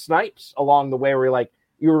snipes along the way where you're like,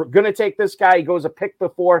 you're going to take this guy, he goes a pick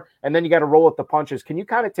before, and then you got to roll with the punches. Can you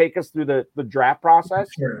kind of take us through the draft process?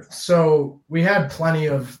 Sure. So we had plenty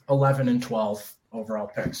of 11 and 12 overall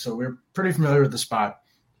picks. So we're pretty familiar with the spot.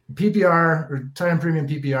 PPR, or tight end premium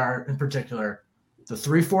PPR in particular, the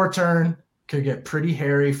 3-4 turn could get pretty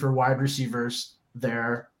hairy for wide receivers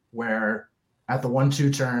there, where at the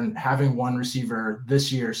 1-2 turn, having one receiver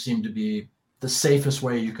this year seemed to be the safest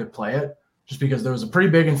way you could play it, just because there was a pretty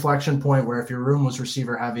big inflection point where if your room was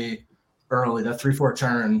receiver heavy early, that 3-4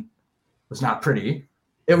 turn was not pretty.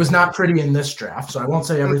 It was not pretty in this draft, so I won't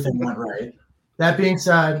say everything went right. That being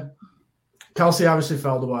said, Kelsey obviously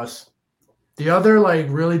fell to us. The other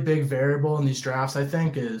really big variable in these drafts, I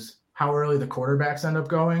think, is how early the quarterbacks end up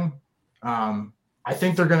going. I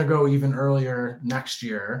think they're going to go even earlier next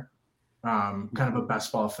year, kind of a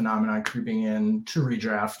best ball phenomenon creeping in to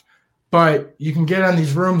redraft. But you can get on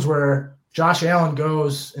these rooms where Josh Allen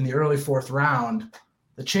goes in the early 4th round.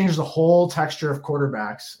 That changes the whole texture of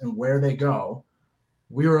quarterbacks and where they go.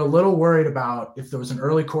 We were a little worried about if there was an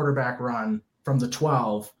early quarterback run from the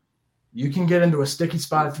 12, you can get into a sticky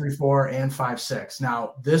spot at 3-4 and 5-6.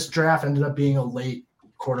 Now, this draft ended up being a late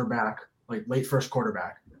quarterback, late first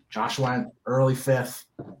quarterback. Josh went early 5th.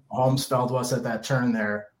 Holmes fell to us at that turn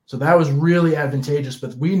there. So that was really advantageous,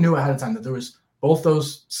 but we knew ahead of time that there was both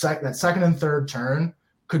those that second and third turn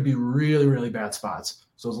could be really, really bad spots.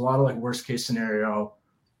 So it was a lot of worst case scenario,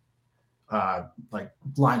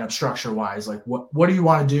 lineup structure wise. What do you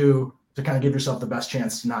want to do to kind of give yourself the best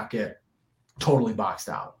chance to not get totally boxed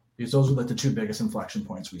out? Because those were the 2 biggest inflection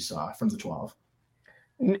points we saw from the 12.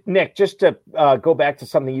 Nick, just to go back to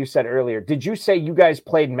something you said earlier, did you say you guys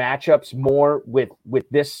played matchups more with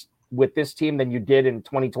this team than you did in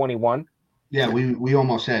 2021? Yeah, we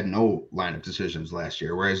almost had no lineup decisions last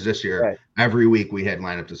year, whereas this year, Every week we had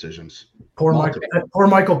lineup decisions. Poor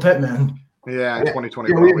Michael Pittman. Yeah, in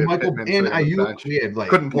 2021 we had Michael Pittman and Ayuk. We had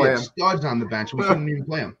couldn't play him. Studs on the bench. We couldn't even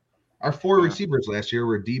play him. Our 4 receivers last year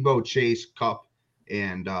were Debo, Chase, Kupp,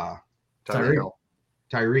 and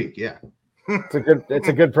Tyreek. Yeah. It's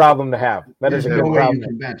a good problem to have. There's no way you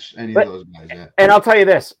can bench any of those guys. Yeah. And I'll tell you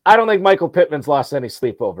this: I don't think Michael Pittman's lost any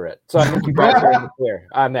sleep over it. So I think you guys are in the clear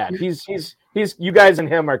on that. He's you guys and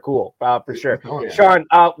him are cool for sure. Oh, yeah. Sean,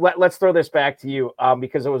 let's throw this back to you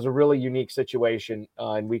because it was a really unique situation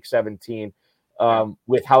in Week 17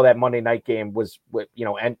 with how that Monday night game was,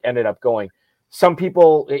 ended up going. Some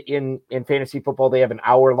people in fantasy football, they have an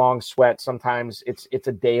hour-long sweat. Sometimes it's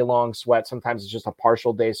a day-long sweat. Sometimes it's just a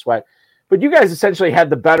partial day sweat. But you guys essentially had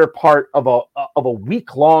the better part of a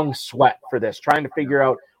week-long sweat for this, trying to figure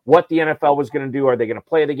out what the NFL was going to do. Are they going to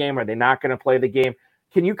play the game? Are they not going to play the game?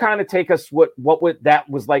 Can you kind of take us what that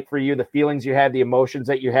was like for you, the feelings you had, the emotions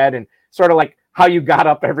that you had, and sort of like how you got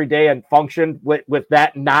up every day and functioned with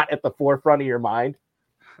that not at the forefront of your mind?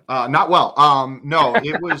 Not well. No,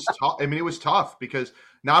 it was tough. I mean, it was tough because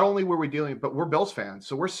not only were we dealing, but we're Bills fans.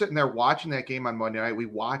 So we're sitting there watching that game on Monday night. We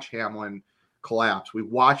watch Hamlin collapse. We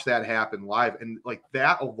watch that happen live. And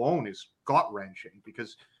that alone is gut wrenching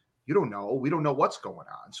because we don't know what's going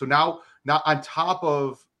on. So now on top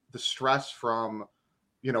of the stress from,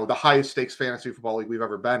 the highest stakes fantasy football league we've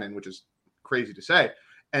ever been in, which is crazy to say.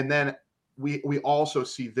 And then we also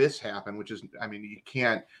see this happen, which is, you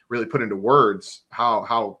can't really put into words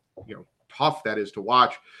how tough that is to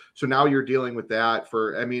watch. So now you're dealing with that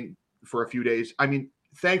for a few days.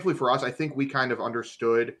 Thankfully for us, I think we kind of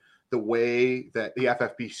understood the way that the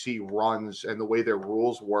FFPC runs and the way their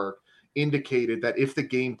rules work indicated that if the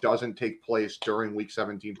game doesn't take place during Week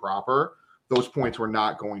 17 proper, those points were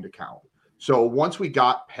not going to count. So once we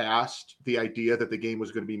got past the idea that the game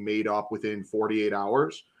was going to be made up within 48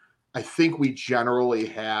 hours, I think we generally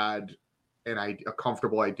had a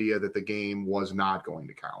comfortable idea that the game was not going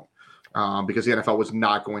to count because the NFL was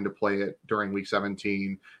not going to play it during Week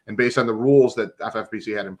 17. And based on the rules that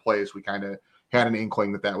FFPC had in place, we kind of had an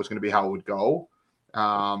inkling that was going to be how it would go.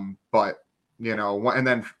 But and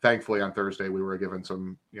then thankfully on Thursday we were given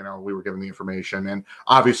some, the information, and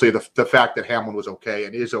obviously the fact that Hamlin was okay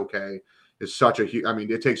and is okay is such a huge. I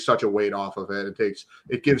mean, it takes such a weight off of it.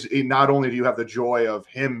 It gives not only do you have the joy of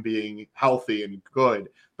him being healthy and good,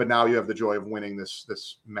 but now you have the joy of winning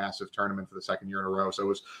this massive tournament for the second year in a row. So it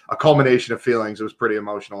was a culmination of feelings. It was pretty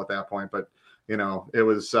emotional at that point, but it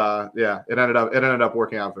was it ended up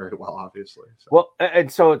working out very well, obviously. So. Well,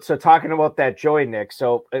 and so talking about that joy, Nick.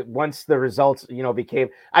 So once the results, became,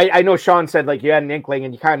 I know Sean said like you had an inkling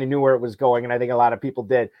and you kind of knew where it was going, and I think a lot of people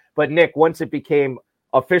did. But Nick, once it became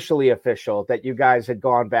officially official that you guys had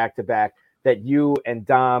gone back to back, that you and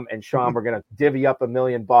Dom and Sean were going to divvy up $1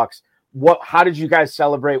 million. How did you guys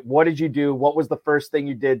celebrate? What did you do? What was the first thing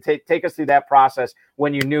you did? Take us through that process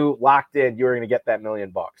when you knew locked in you were going to get that $1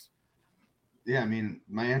 million. Yeah, I mean,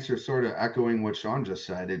 my answer is sort of echoing what Sean just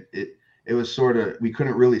said. It was sort of, we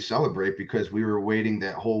couldn't really celebrate because we were waiting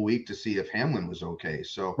that whole week to see if Hamlin was okay.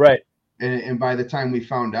 So right, and by the time we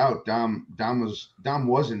found out, Dom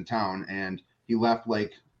was in town and he left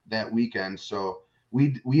like that weekend. So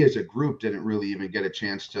we as a group didn't really even get a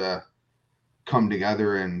chance to come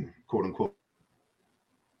together and quote unquote.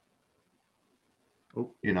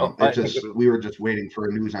 We were just waiting for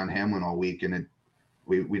news on Hamlin all week, and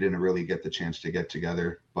we didn't really get the chance to get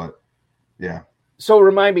together, but yeah. So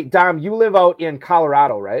remind me, Dom, you live out in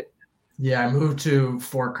Colorado, right? Yeah, I moved to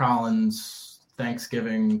Fort Collins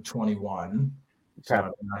Thanksgiving 21. So I've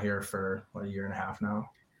been out here for a year and a half now.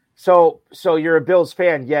 So you're a Bills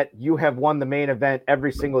fan, yet you have won the main event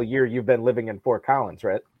every single year you've been living in Fort Collins,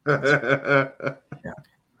 right? Yeah.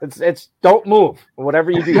 It's don't move.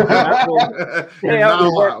 Whatever you do, you're not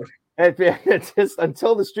allowed. It's just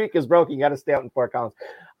until the streak is broken, you got to stay out in Fort Collins.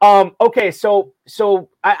 Okay, so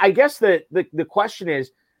I guess the question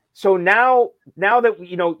is, so now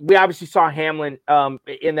that we obviously saw Hamlin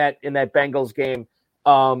in that Bengals game,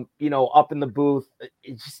 up in the booth.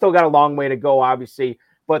 He's still got a long way to go, obviously,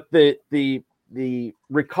 but the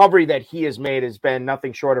recovery that he has made has been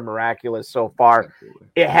nothing short of miraculous so far.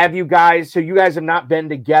 Have you guys? So you guys have not been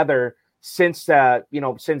together since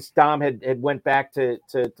Dom had went back to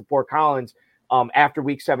Fort Collins after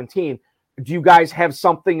week 17. Do you guys have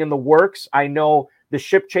something in the works? I know the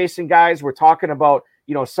ship chasing guys were talking about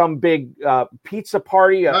some big pizza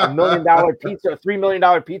party, $1 million pizza, $3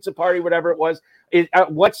 million pizza party, whatever it was.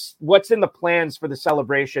 What's in the plans for the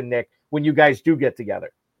celebration, Nick, when you guys do get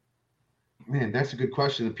together? Man, that's a good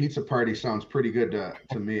question. The pizza party sounds pretty good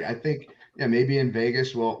to me. I think, maybe in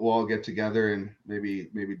Vegas we'll all get together and maybe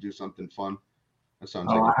do something fun. That sounds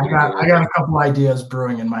like I got a couple ideas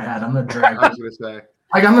brewing in my head. I'm gonna drag. I was gonna say.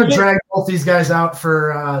 I'm gonna drag both these guys out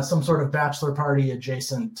for some sort of bachelor party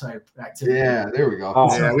adjacent type activity. Yeah, there we go.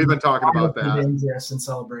 Yeah, we've been talking about that. Dangerous and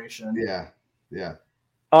celebration. Yeah.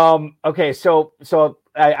 Okay, so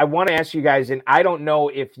I want to ask you guys, and I don't know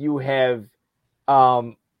if you have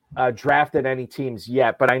drafted any teams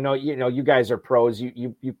yet, but I know you guys are pros.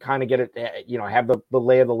 You kind of get it, have the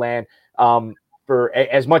lay of the land for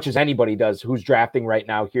as much as anybody does who's drafting right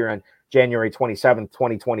now here on January 27th,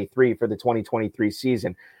 2023 for the 2023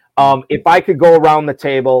 season. If I could go around the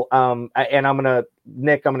table, and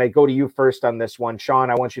Nick, I'm gonna go to you first on this one. Sean,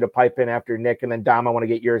 I want you to pipe in after Nick, and then Dom, I want to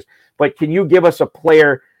get yours. But can you give us a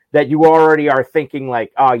player that you already are thinking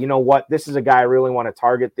like, oh, you know what, this is a guy I really want to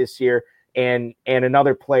target this year, and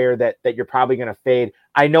another player that you're probably going to fade?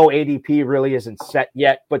 I know ADP really isn't set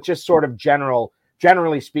yet, but just sort of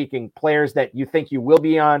generally speaking, players that you think you will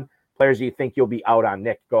be on, players you think you'll be out on.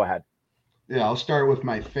 Nick, go ahead. Yeah, I'll start with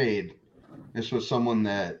my fade. This was someone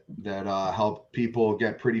that helped people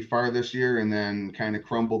get pretty far this year and then kind of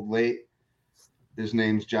crumbled late. His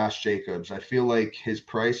name's Josh Jacobs. I feel like his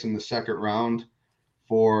price in the second round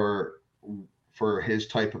for his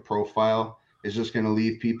type of profile is just going to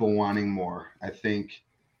leave people wanting more. I think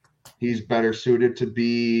he's better suited to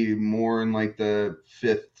be more in like the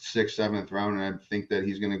 5th, 6th, 7th round, and I think that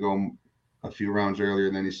he's going to go a few rounds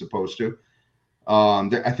earlier than he's supposed to.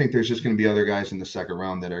 I think there's just going to be other guys in the second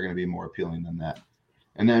round that are going to be more appealing than that.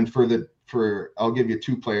 And then I'll give you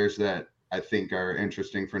two players that I think are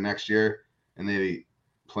interesting for next year, and they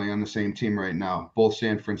play on the same team right now, both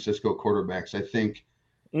San Francisco quarterbacks. I think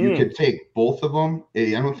you could take both of them.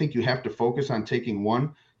 I don't think you have to focus on taking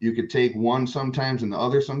one. You could take one sometimes and the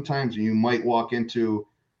other sometimes, and you might walk into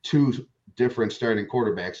two different starting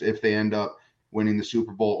quarterbacks if they end up winning the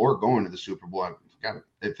Super Bowl or going to the Super Bowl.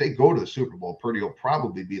 If they go to the Super Bowl, Purdy will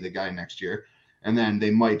probably be the guy next year. And then they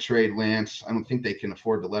might trade Lance. I don't think they can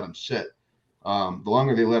afford to let him sit. The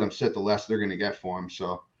longer they let him sit, the less they're going to get for him.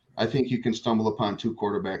 So I think you can stumble upon two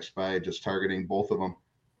quarterbacks by just targeting both of them.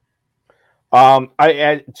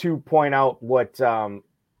 I to point out what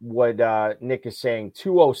Nick is saying,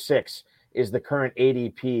 206 is the current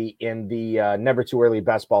ADP in the Never Too Early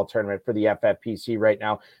Best Ball tournament for the FFPC right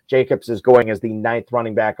now. Jacobs is going as the 9th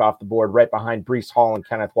running back off the board, right behind Breece Hall and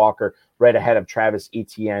Kenneth Walker, right ahead of Travis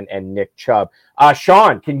Etienne and Nick Chubb.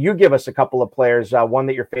 Sean, can you give us a couple of players, one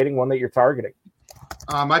that you're fading, one that you're targeting?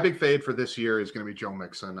 My big fade for this year is going to be Joe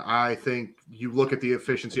Mixon. I think you look at the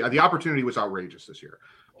efficiency. The opportunity was outrageous this year.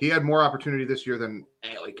 He had more opportunity this year than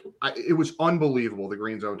it was unbelievable. The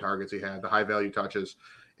green zone targets he had, the high value touches,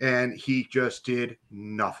 and he just did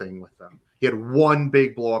nothing with them. He had one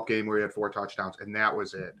big blow up game where he had 4 touchdowns, and that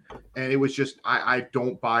was it. And it was just, I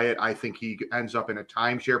don't buy it. I think he ends up in a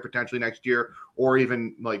timeshare potentially next year, or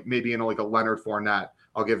even maybe in a Leonard Fournette.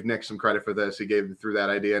 I'll give Nick some credit for this. He gave through that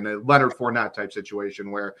idea in a Leonard Fournette type situation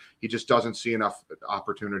where he just doesn't see enough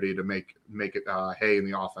opportunity to make it hay in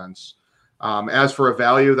the offense. As for a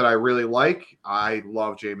value that I really like, I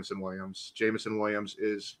love Jameson Williams. Jameson Williams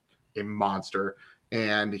is a monster,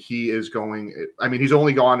 and he is going – I mean, he's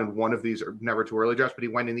only gone in one of these Never Too Early drafts, but he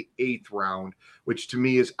went in the 8th round, which to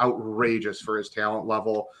me is outrageous for his talent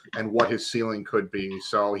level and what his ceiling could be.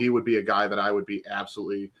 So he would be a guy that I would be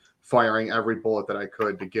absolutely firing every bullet that I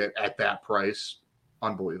could to get at that price.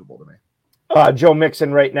 Unbelievable to me. Joe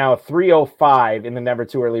Mixon right now, 305 in the Never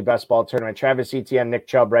Too Early Best Ball tournament. Travis Etienne, Nick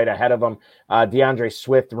Chubb right ahead of him. DeAndre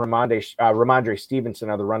Swift and Ramondre Stevenson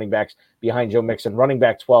are the running backs behind Joe Mixon. Running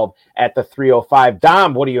back 12 at the 305.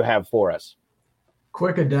 Dom, what do you have for us?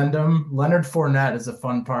 Quick addendum. Leonard Fournette is a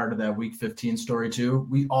fun part of that Week 15 story too.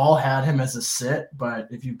 We all had him as a sit, but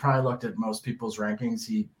if you probably looked at most people's rankings,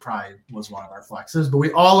 he probably was one of our flexes. But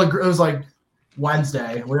we all agree. It was like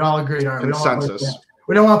Wednesday. We all agreed. All right, consensus.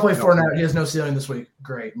 We don't want to play Fournette. He has no ceiling this week.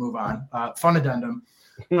 Great. Move on. Fun addendum.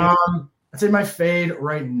 I'd say my fade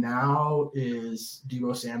right now is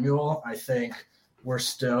Deebo Samuel. I think we're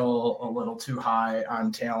still a little too high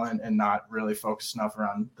on talent and not really focused enough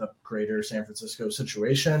around the greater San Francisco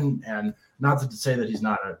situation. And not to say that he's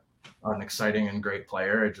not an exciting and great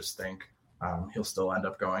player. I just think he'll still end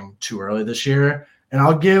up going too early this year. And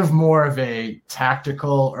I'll give more of a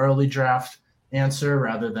tactical early draft answer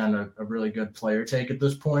rather than a really good player take at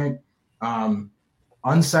this point.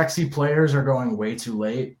 Unsexy players are going way too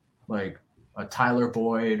late, like a Tyler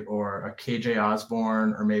Boyd or a KJ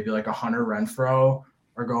Osborne or maybe like a Hunter Renfrow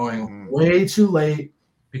are going way too late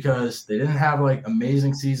because they didn't have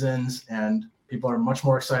amazing seasons and people are much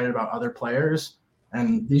more excited about other players.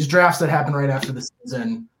 And these drafts that happen right after the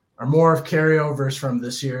season are more of carryovers from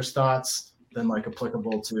this year's thoughts than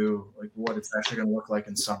applicable to what it's actually going to look like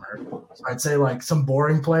in summer. So I'd say some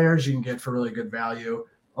boring players you can get for really good value.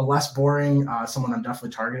 A less boring, someone I'm definitely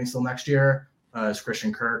targeting still next year is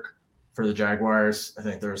Christian Kirk for the Jaguars. I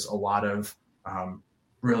think there's a lot of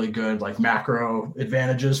really good macro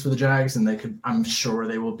advantages for the Jags, and I'm sure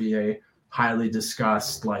they will be a highly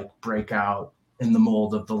discussed breakout in the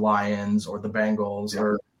mold of the Lions or the Bengals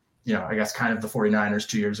or I guess kind of the 49ers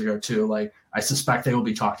 2 years ago too. I suspect they will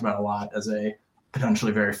be talked about a lot as a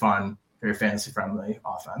potentially very fun, very fantasy-friendly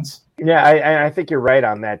offense. Yeah, I think you're right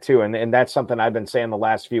on that too. And that's something I've been saying the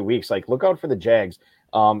last few weeks. Look out for the Jags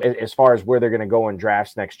as far as where they're going to go in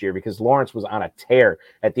drafts next year, because Lawrence was on a tear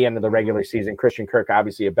at the end of the regular season. Christian Kirk,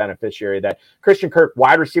 obviously a beneficiary of that. Christian Kirk,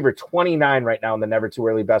 wide receiver 29 right now in the Never Too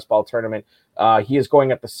Early Best Ball tournament. He is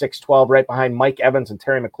going at the 6'12", right behind Mike Evans and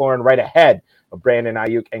Terry McLaurin, right ahead of Brandon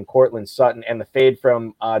Ayuk and Cortland Sutton. And the fade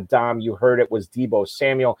from Dom, you heard it, was Deebo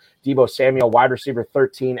Samuel. Deebo Samuel, wide receiver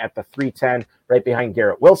 13 at the 310, right behind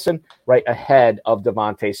Garrett Wilson, right ahead of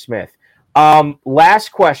Devontae Smith.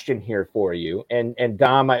 Last question here for you. And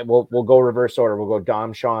Dom, we'll go reverse order. We'll go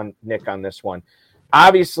Dom, Sean, Nick on this one.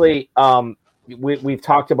 Obviously, we've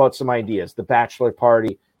talked about some ideas, the bachelor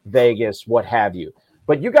party, Vegas, what have you.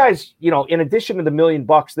 But you guys, in addition to the $1 million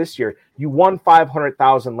this year, you won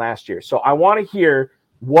 $500,000 last year. So I want to hear,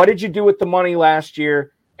 what did you do with the money last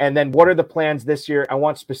year? And then what are the plans this year? I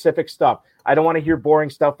want specific stuff. I don't want to hear boring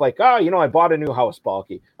stuff like, I bought a new house,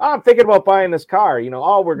 Balky. I'm thinking about buying this car.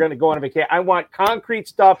 We're going to go on a vacation. I want concrete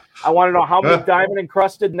stuff. I want to know how many diamond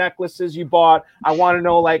encrusted necklaces you bought. I want to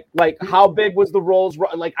know like how big was the Rolls.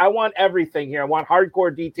 I want everything here. I want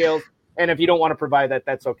hardcore details. And if you don't want to provide that,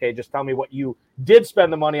 that's okay. Just tell me what you did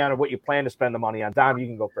spend the money on or what you plan to spend the money on. Dom, you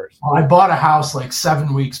can go first. Well, I bought a house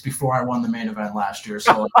 7 weeks before I won the main event last year.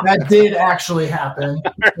 So that did actually happen.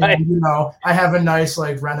 Right. And, I have a nice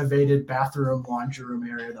renovated bathroom, laundry room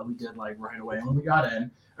area that we did right away when we got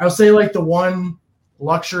in. I would say the one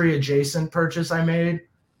luxury adjacent purchase I made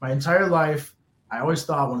my entire life, I always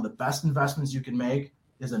thought one of the best investments you can make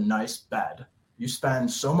is a nice bed. You spend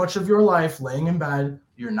so much of your life laying in bed.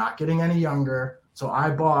 You're not getting any younger. So I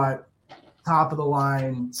bought top of the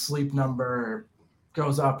line, Sleep Number,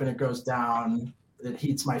 goes up and it goes down. It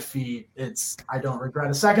heats my feet. I don't regret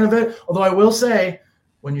a second of it. Although I will say,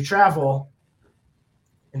 when you travel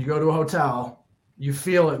and you go to a hotel, you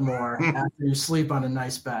feel it more after you sleep on a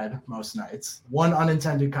nice bed most nights. One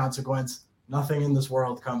unintended consequence, nothing in this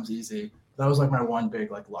world comes easy. That was like my one big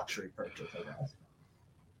like luxury purchase, I guess.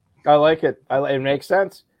 I like it. It makes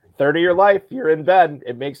sense. Third of your life, you're in bed.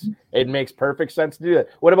 It makes perfect sense to do that.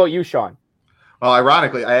 What about you, Sean? Well,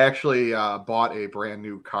 ironically, I actually bought a brand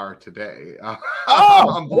new car today.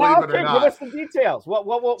 Believe it or not. Give us the details.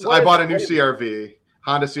 So I bought a new CRV,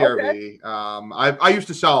 Honda CRV. Okay. I used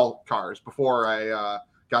to sell cars before I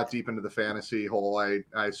got deep into the fantasy hole.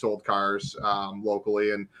 I sold cars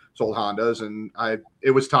locally and sold Hondas, and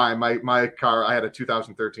it was time. My car, I had a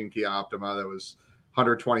 2013 Kia Optima that was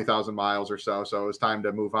 120,000 miles or so. So it was time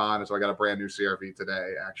to move on. And so I got a brand new CRV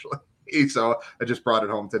today, actually. So I just brought it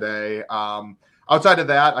home today. Outside of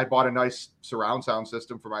that, I bought a nice surround sound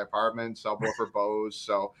system for my apartment, subwoofer Bose.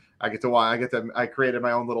 So I created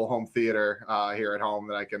my own little home theater here at home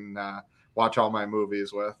that I can watch all my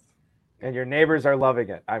movies with. And your neighbors are loving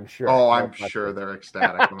it, I'm sure. Oh, I'm sure they're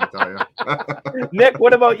ecstatic, let me tell you. Nick,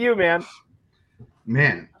 what about you, man?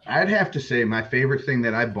 Man, I'd have to say my favorite thing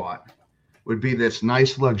that I bought would be this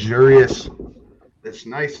nice, luxurious,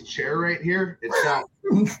 chair right here.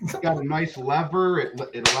 It's got a nice lever.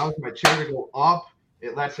 It allows my chair to go up.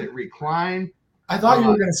 It lets it recline. I thought you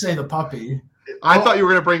were going to say the puppy. I thought you were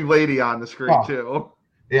going to bring Lady on the screen too.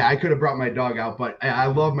 Yeah, I could have brought my dog out, but I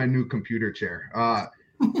love my new computer chair.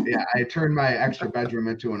 Yeah, I turned my extra bedroom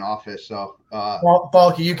into an office. So,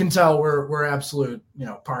 Balky, you can tell we're absolute,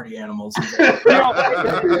 party animals. I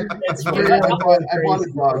bought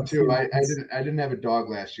a dog too. I didn't have a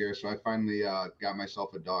dog last year, so I finally got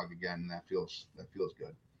myself a dog again, and that feels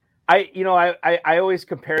good. I always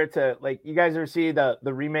compare it to, like, you guys ever see the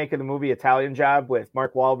remake of the movie Italian Job with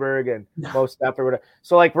Mark Wahlberg and Mo Steph or whatever.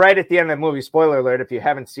 So like right at the end of the movie, spoiler alert, if you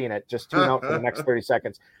haven't seen it, just tune out for the next 30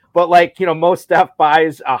 seconds. But like, Mo Steph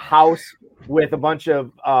buys a house with a bunch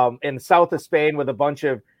of in the south of Spain with a bunch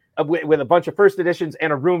of first editions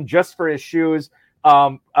and a room just for his shoes.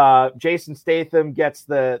 Jason Statham gets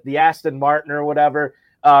the Aston Martin or whatever.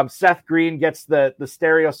 Seth Green gets the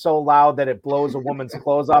stereo so loud that it blows a woman's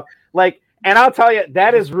clothes off. Like, and I'll tell you,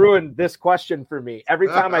 that has ruined this question for me. Every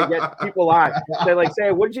time I get people on, they like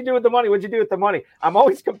say, "What'd you do with the money? What'd you do with the money?" I'm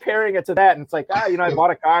always comparing it to that, and it's like, I bought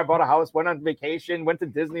a car, bought a house, went on vacation, went to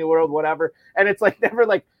Disney World, whatever. And it's like never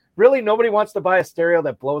like. Really, nobody wants to buy a stereo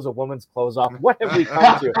that blows a woman's clothes off. What have we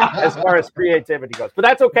come to as far as creativity goes? But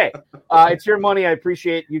that's okay. It's your money. I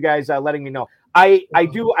appreciate you guys letting me know. I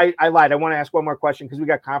lied. I want to ask one more question because we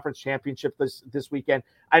got conference championship this weekend.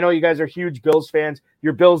 I know you guys are huge Bills fans.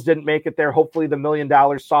 Your Bills didn't make it there. Hopefully the $1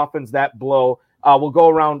 million softens that blow. We'll go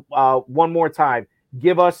around one more time.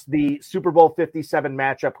 Give us the Super Bowl 57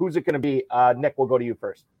 matchup. Who's it going to be? Nick, we'll go to you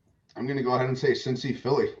first. I'm going to go ahead and say Cincy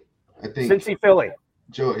Philly. I think Cincy Philly.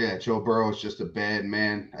 Joe Burrow is just a bad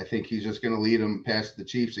man. I think he's just going to lead them past the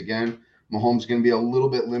Chiefs again. Mahomes is going to be a little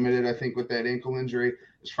bit limited, I think, with that ankle injury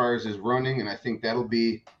as far as his running, and I think that'll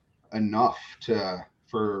be enough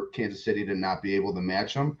for Kansas City to not be able to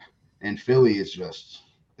match them. And Philly is just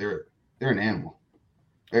they're an animal.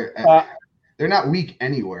 They're not weak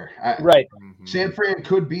anywhere. Right. San Fran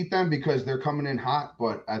could beat them because they're coming in hot,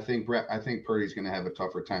 but I think Purdy's going to have a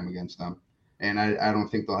tougher time against them, and I don't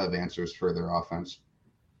think they'll have answers for their offense.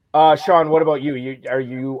 Sean, what about you? Are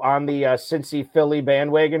you on the Cincy Philly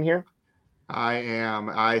bandwagon here? I am.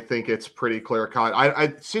 I think it's pretty clear cut.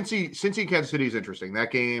 Cincy Kansas City is interesting.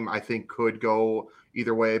 That game I think could go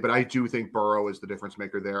either way, but I do think Burrow is the difference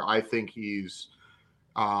maker there. I think he's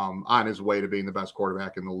on his way to being the best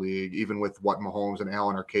quarterback in the league, even with what Mahomes and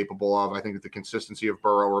Allen are capable of. I think that the consistency of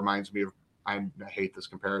Burrow reminds me of. I hate this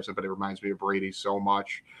comparison, but it reminds me of Brady so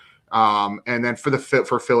much. And then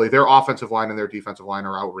for Philly, their offensive line and their defensive line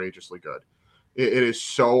are outrageously good. It is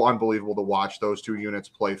so unbelievable to watch those two units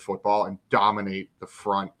play football and dominate the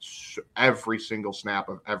front every single snap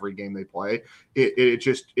of every game they play.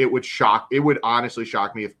 It would honestly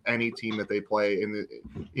shock me if any team that they play in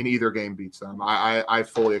either game beats them. I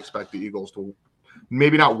fully expect the Eagles to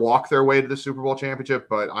maybe not walk their way to the Super Bowl championship,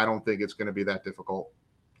 but I don't think it's going to be that difficult.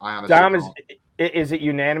 I honestly don't. Is it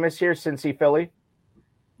unanimous here, Cincy Philly?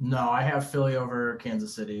 No, I have Philly over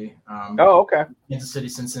Kansas City. Okay. Kansas City,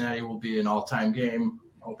 Cincinnati will be an all-time game,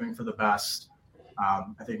 hoping for the best.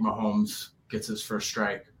 I think Mahomes gets his first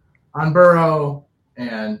strike on Burrow,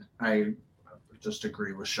 and I just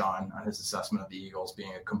agree with Sean on his assessment of the Eagles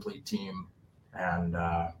being a complete team. And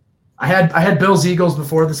I had Bills Eagles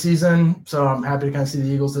before the season, so I'm happy to kind of see the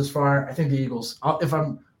Eagles this far. I think the Eagles. If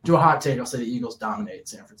I'm do a hot take, I'll say the Eagles dominate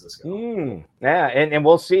San Francisco. Yeah, and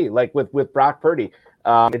we'll see. Like with Brock Purdy,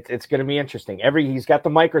 it's going to be interesting. He's got the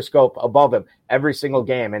microscope above him every single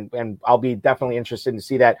game, and I'll be definitely interested to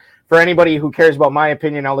see that. For anybody who cares about my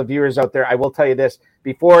opinion, all the viewers out there, I will tell you this: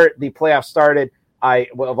 before the playoffs started,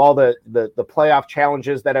 of all the playoff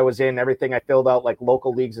challenges that I was in, everything I filled out like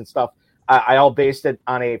local leagues and stuff, I all based it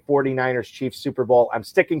on a 49ers Chiefs Super Bowl. I'm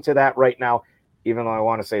sticking to that right now, even though I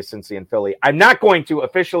want to say Cincy and Philly. I'm not going to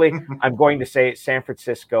officially. I'm going to say San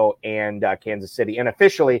Francisco and Kansas City. And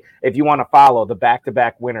officially, if you want to follow the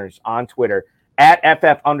back-to-back winners on Twitter, at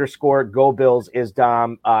 @FF_Go Bills is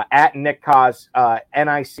Dom, at Nick Cos,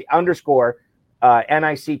 NICKCOS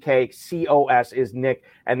is Nick.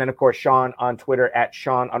 And then, of course, Sean on Twitter at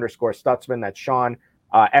Sean_Stutzman. That's Sean,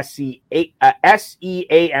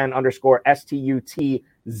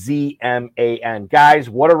 SEAN_STUTZMAN. Guys,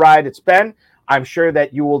 what a ride it's been. I'm sure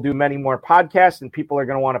that you will do many more podcasts and people are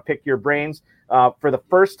going to want to pick your brains. For the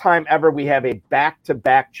first time ever, we have a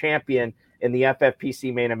back-to-back champion in the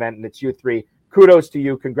FFPC main event, and it's you three. Kudos to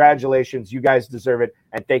you. Congratulations. You guys deserve it.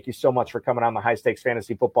 And thank you so much for coming on the High Stakes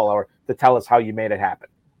Fantasy Football Hour to tell us how you made it happen.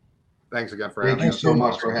 Thanks again for having us. Thank you so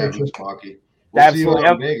much for having us, Marky. Absolutely. See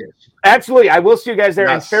you in Vegas. Absolutely. I will see you guys there.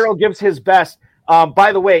 Yes. And Farrell gives his best.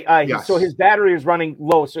 By the way, Yes. So his battery was running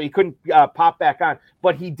low, so he couldn't pop back on.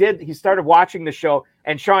 But he started watching the show.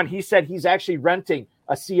 And Sean, he said he's actually renting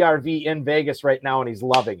a CRV in Vegas right now, and he's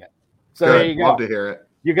loving it. So Good. there you go. Love to hear it.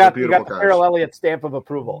 You got They're the beautiful cars. Farrell Elliott stamp of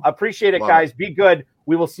approval. Appreciate it, Love guys. Be good.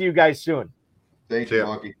 We will see you guys soon. Thank See you, ya.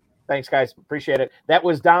 Marky. Thanks, guys. Appreciate it. That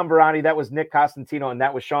was Don Baranyi. That was Nick Costantino. And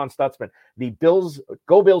that was Sean Stutzman. The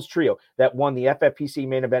Go Bills trio that won the FFPC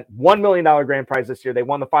main event. $1 million grand prize this year. They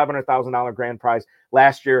won the $500,000 grand prize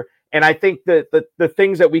last year. And I think that the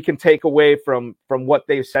things that we can take away from what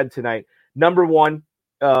they've said tonight, number one,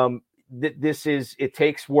 it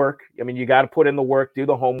takes work. I mean, you got to put in the work, do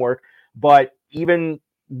the homework. But even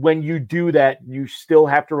when you do that, you still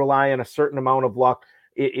have to rely on a certain amount of luck.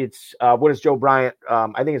 It's what is Joe Bryant?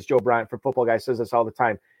 I think it's Joe Bryant from Football Guy says this all the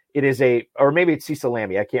time. It is or maybe it's Cecil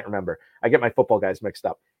Lammy. I can't remember. I get my football guys mixed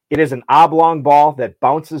up. It is an oblong ball that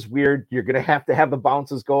bounces weird. You're going to have the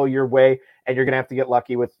bounces go your way, and you're going to have to get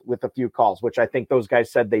lucky with a few calls, which I think those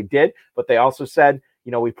guys said they did. But they also said,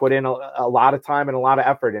 we put in a lot of time and a lot of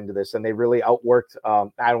effort into this, and they really outworked.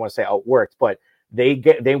 I don't want to say outworked, but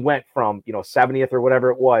they went from 70th or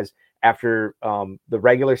whatever it was after the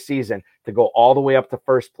regular season to go all the way up to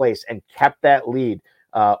first place and kept that lead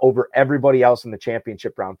over everybody else in the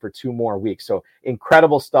championship round for 2 more weeks. So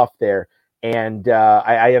incredible stuff there. And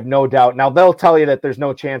I have no doubt. Now they'll tell you that there's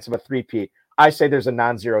no chance of a three-peat. I say there's a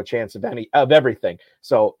non-zero chance of everything.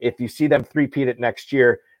 So if you see them three-peat it next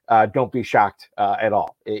year, don't be shocked at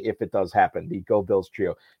all if it does happen. The Go Bills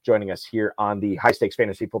trio joining us here on the High Stakes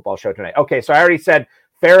Fantasy Football Show tonight. Okay, so I already said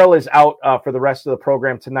Farrell is out for the rest of the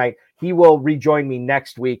program tonight. He will rejoin me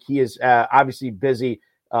next week. He is obviously busy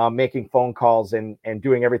making phone calls and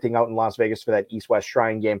doing everything out in Las Vegas for that East-West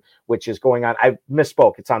Shrine game, which is going on. I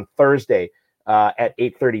misspoke. It's on Thursday at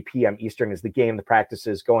 8:30 p.m. Eastern is the game. The practice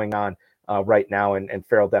is going on right now, and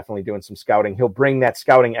Farrell definitely doing some scouting. He'll bring that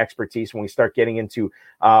scouting expertise when we start getting into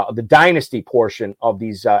the dynasty portion of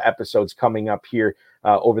these episodes coming up here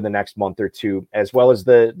over the next month or two, as well as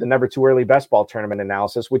the Never Too Early Best Ball Tournament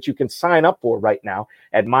analysis, which you can sign up for right now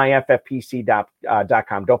at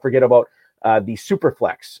myffpc.com. Don't forget about the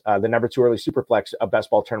Superflex, the Never Too Early Superflex Best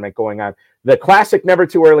Ball Tournament going on. The Classic Never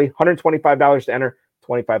Too Early, $125 to enter,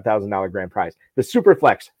 $25,000 grand prize. The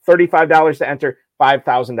Superflex, $35 to enter,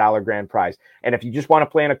 $5,000 grand prize. And if you just want to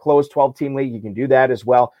play in a closed 12-team league, you can do that as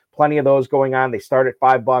well. Plenty of those going on. They start at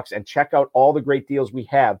 $5. And check out all the great deals we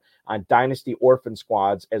have on Dynasty Orphan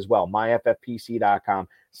Squads as well.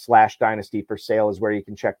 myffpc.com/dynasty for sale is where you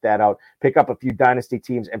can check that out. Pick up a few Dynasty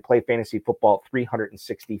teams and play fantasy football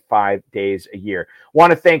 365 days a year.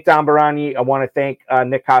 Want to thank Don Baranyi. I want to thank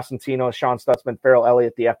Nick Costantino, Sean Stutzman, Farrell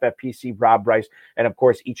Elliott, the FFPC, Rob Bryce, and of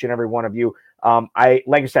course, each and every one of you. Like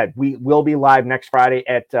I said, we will be live next Friday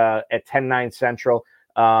at 10/9 Central.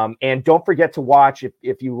 And don't forget to watch,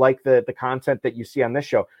 if you like the content that you see on this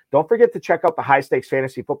show, don't forget to check out the High Stakes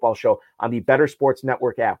Fantasy Football Show on the Better Sports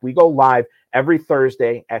Network app. We go live every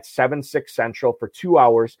Thursday at 7/6 Central for 2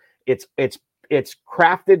 hours. It's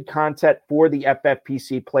crafted content for the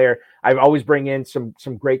FFPC player. I always bring in some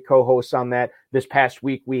great co-hosts on that. This past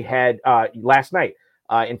week we had last night,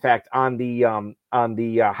 in fact, on the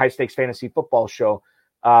High Stakes Fantasy Football Show.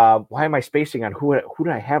 Why am I spacing on who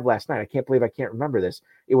did I have last night? I can't believe I can't remember this.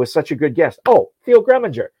 It was such a good guest. Oh, Theo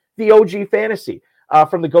Greminger. the OG Fantasy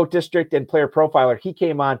from the GOAT District and Player Profiler. He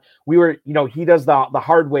came on. We were, he does the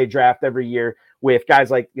hard way draft every year with guys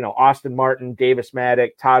like, Austin Martin, Davis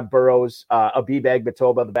Maddock, Todd Burrows, Abib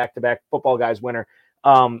Agbatoba, the back-to-back Football Guys winner.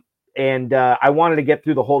 And I wanted to get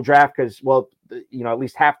through the whole draft because, at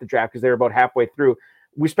least half the draft because they were about halfway through.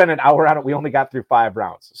 We spent an hour on it. We only got through 5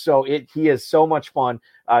 rounds. So he is so much fun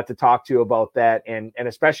to talk to about that. And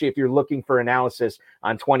especially if you're looking for analysis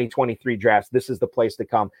on 2023 drafts, this is the place to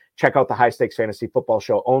come. Check out the High Stakes Fantasy Football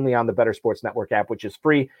Show only on the Better Sports Network app, which is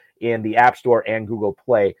free in the App Store and Google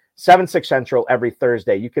Play. 7-6 Central every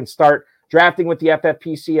Thursday. You can start drafting with the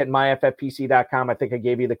FFPC at myffpc.com. I think I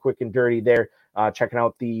gave you the quick and dirty there. Checking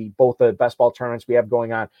out both the best ball tournaments we have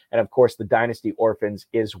going on. And of course, the Dynasty Orphans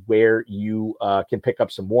is where you can pick up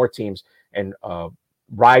some more teams and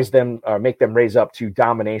make them raise up to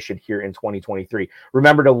domination here in 2023.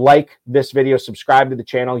 Remember to like this video, subscribe to the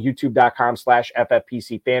channel,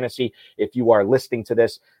 youtube.com/FFPC Fantasy if you are listening to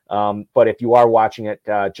this. But if you are watching it,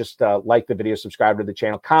 just like the video, subscribe to the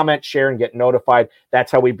channel, comment, share, and get notified.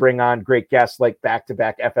 That's how we bring on great guests like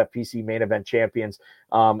back-to-back FFPC main event champions.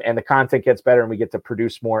 And the content gets better and we get to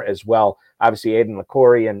produce more as well. Obviously, Aiden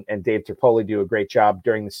LaCory and Dave Tripoli do a great job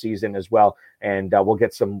during the season as well. And we'll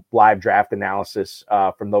get some live draft analysis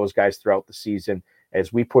from those guys throughout the season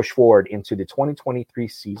as we push forward into the 2023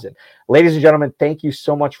 season. Ladies and gentlemen, thank you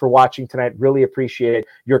so much for watching tonight. Really appreciate it.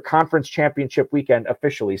 Your conference championship weekend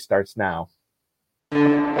officially starts now.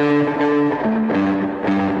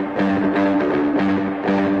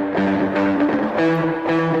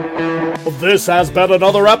 This has been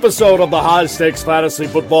another episode of the High Stakes Fantasy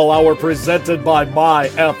Football Hour presented by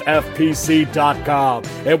myffpc.com.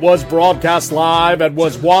 It was broadcast live and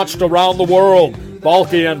was watched around the world.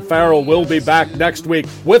 Balky and Farrell will be back next week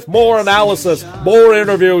with more analysis, more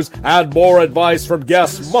interviews, and more advice from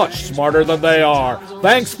guests much smarter than they are.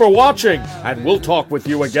 Thanks for watching, and we'll talk with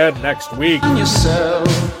you again next week.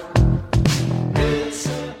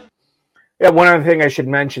 Yeah, one other thing I should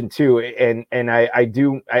mention too, and I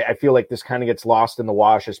feel like this kind of gets lost in the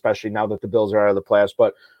wash, especially now that the Bills are out of the playoffs,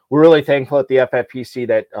 but we're really thankful at the FFPC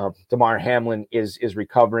that Damar Hamlin is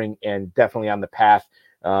recovering and definitely on the path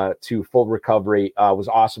to full recovery. Was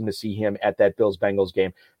awesome to see him at that Bills-Bengals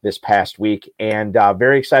game this past week, and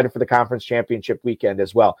very excited for the conference championship weekend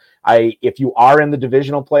as well. If you are in the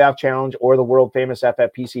divisional playoff challenge or the world famous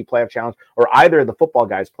FFPC playoff challenge or either of the Football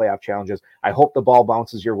Guys playoff challenges, I hope the ball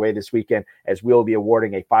bounces your way this weekend as we'll be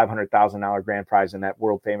awarding a $500,000 grand prize in that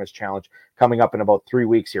world famous challenge coming up in about 3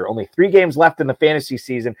 weeks here. Only 3 games left in the fantasy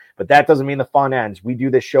season, but that doesn't mean the fun ends. We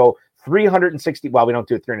do this show 360, well, we don't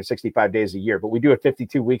do it 365 days a year, but we do it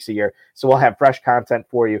 52 weeks a year. So we'll have fresh content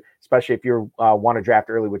for you, especially if you want to draft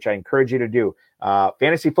early, which I encourage you to do.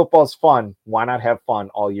 Fantasy football is fun. Why not have fun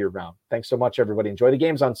all year round? Thanks so much, everybody. Enjoy the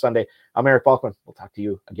games on Sunday. I'm Eric Balkman. We'll talk to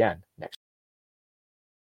you again next week.